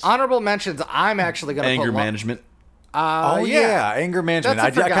mentions list. Honorable mentions. I'm actually going to Anger put management. Oh yeah, anger management.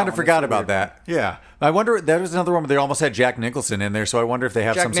 That's a I kind of forgotten one. forgot It's a about weird that. Yeah, I wonder. That was another one where they almost had Jack Nicholson in there. So I wonder if they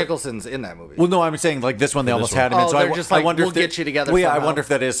have Jack some. Nicholson's in that movie. Well, no, I'm saying like this one they almost had him in. Oh, So they're just like, I wonder we'll if they- get you together Well, yeah, I somehow. wonder if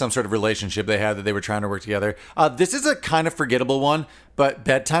that is some sort of relationship they had that they were trying to work together. This is a kind of forgettable one, but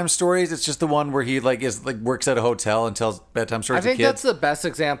bedtime stories. It's just the one where he works at a hotel and tells bedtime stories I think to kids. that's the best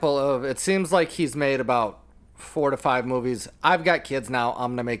example of. It seems like he's made about 4 to 5 movies. I've got kids now.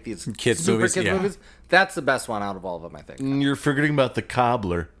 I'm gonna make these Kids super movies, kids yeah. movies. That's the best one out of all of them, I think. You're forgetting about the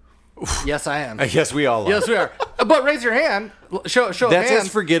cobbler. Yes, I am. Yes, we all are. Yes, we are. But raise your hand. Show of That's hands. as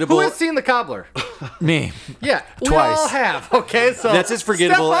forgettable- Who has seen The Cobbler? Me. Yeah, we Twice. all have. Okay, so That's as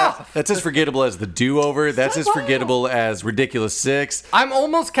forgettable. Step up. That's as forgettable as The Do-Over. That's as Step up. forgettable as Ridiculous Six. I'm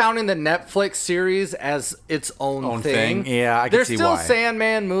almost counting the Netflix series as its own thing. Yeah, I can There's see still why.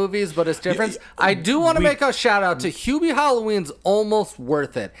 Sandman movies, but it's different. I do want to make a shout out to Hubie Halloween's almost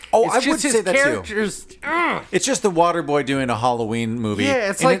worth it. Oh, it's I would just his say that too. characters. Ugh. It's just the Waterboy doing a Halloween movie. Yeah,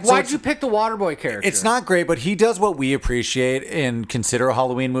 it's And like, so why'd you pick the Waterboy character? It's not great, but he does what we appreciate and consider a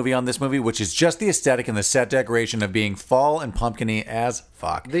Halloween movie on this movie, which is just the aesthetic and the set decoration of being fall and pumpkiny as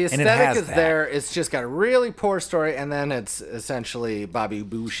fuck. The And it aesthetic has is that. there. It's just got a really poor story, and then it's essentially Bobby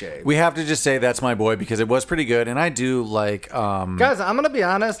Boucher. We have to just say that's my boy because it was pretty good, and I do like. Guys, I'm gonna be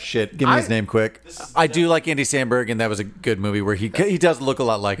honest. Shit, give me his name quick. I do like Andy Samberg, and that was a good movie where he does look a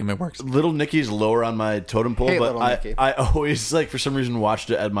lot like him. It works. Little Nicky's lower on my totem pole, Hate but Little Nicky. I always like for some reason watched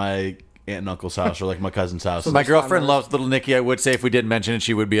it at my aunt and uncle's house or like my cousin's house. My girlfriend loves Little Nicky. I would say if we didn't mention it,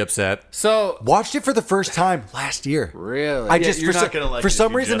 she would be upset. So Watched it for the first time last year. really, I just you're for, not gonna like for it if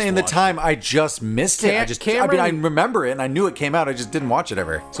some you reason just in the watched time I just missed it. I mean I Cameron- remember it and I knew it came out. I just didn't watch it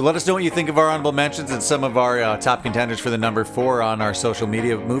ever. So let us know what you think of our honorable mentions and some of our top contenders for the number 4 on our social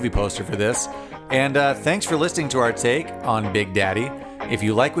media movie poster for this. And thanks for listening to our take on Big Daddy. If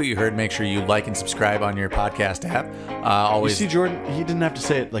you like what you heard, make sure you like and subscribe on your podcast app. You Always see, Jordan, he didn't have to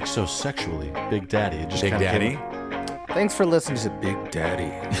say it like so sexually. Big Daddy. It just Big kinda Daddy. came- thanks for listening to Big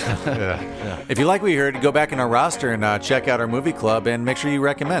Daddy. If you like what you heard, go back in our roster and check out our movie club and make sure you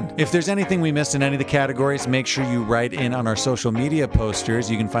recommend. If there's anything we missed in any of the categories, make sure you write in on our social media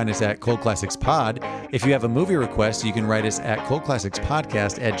posters. You can find us at Cold Classics Pod. If you have a movie request, you can write us at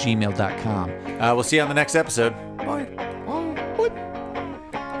coldclassicspodcast@gmail.com. We'll see you on the next episode. Bye. Oh, what?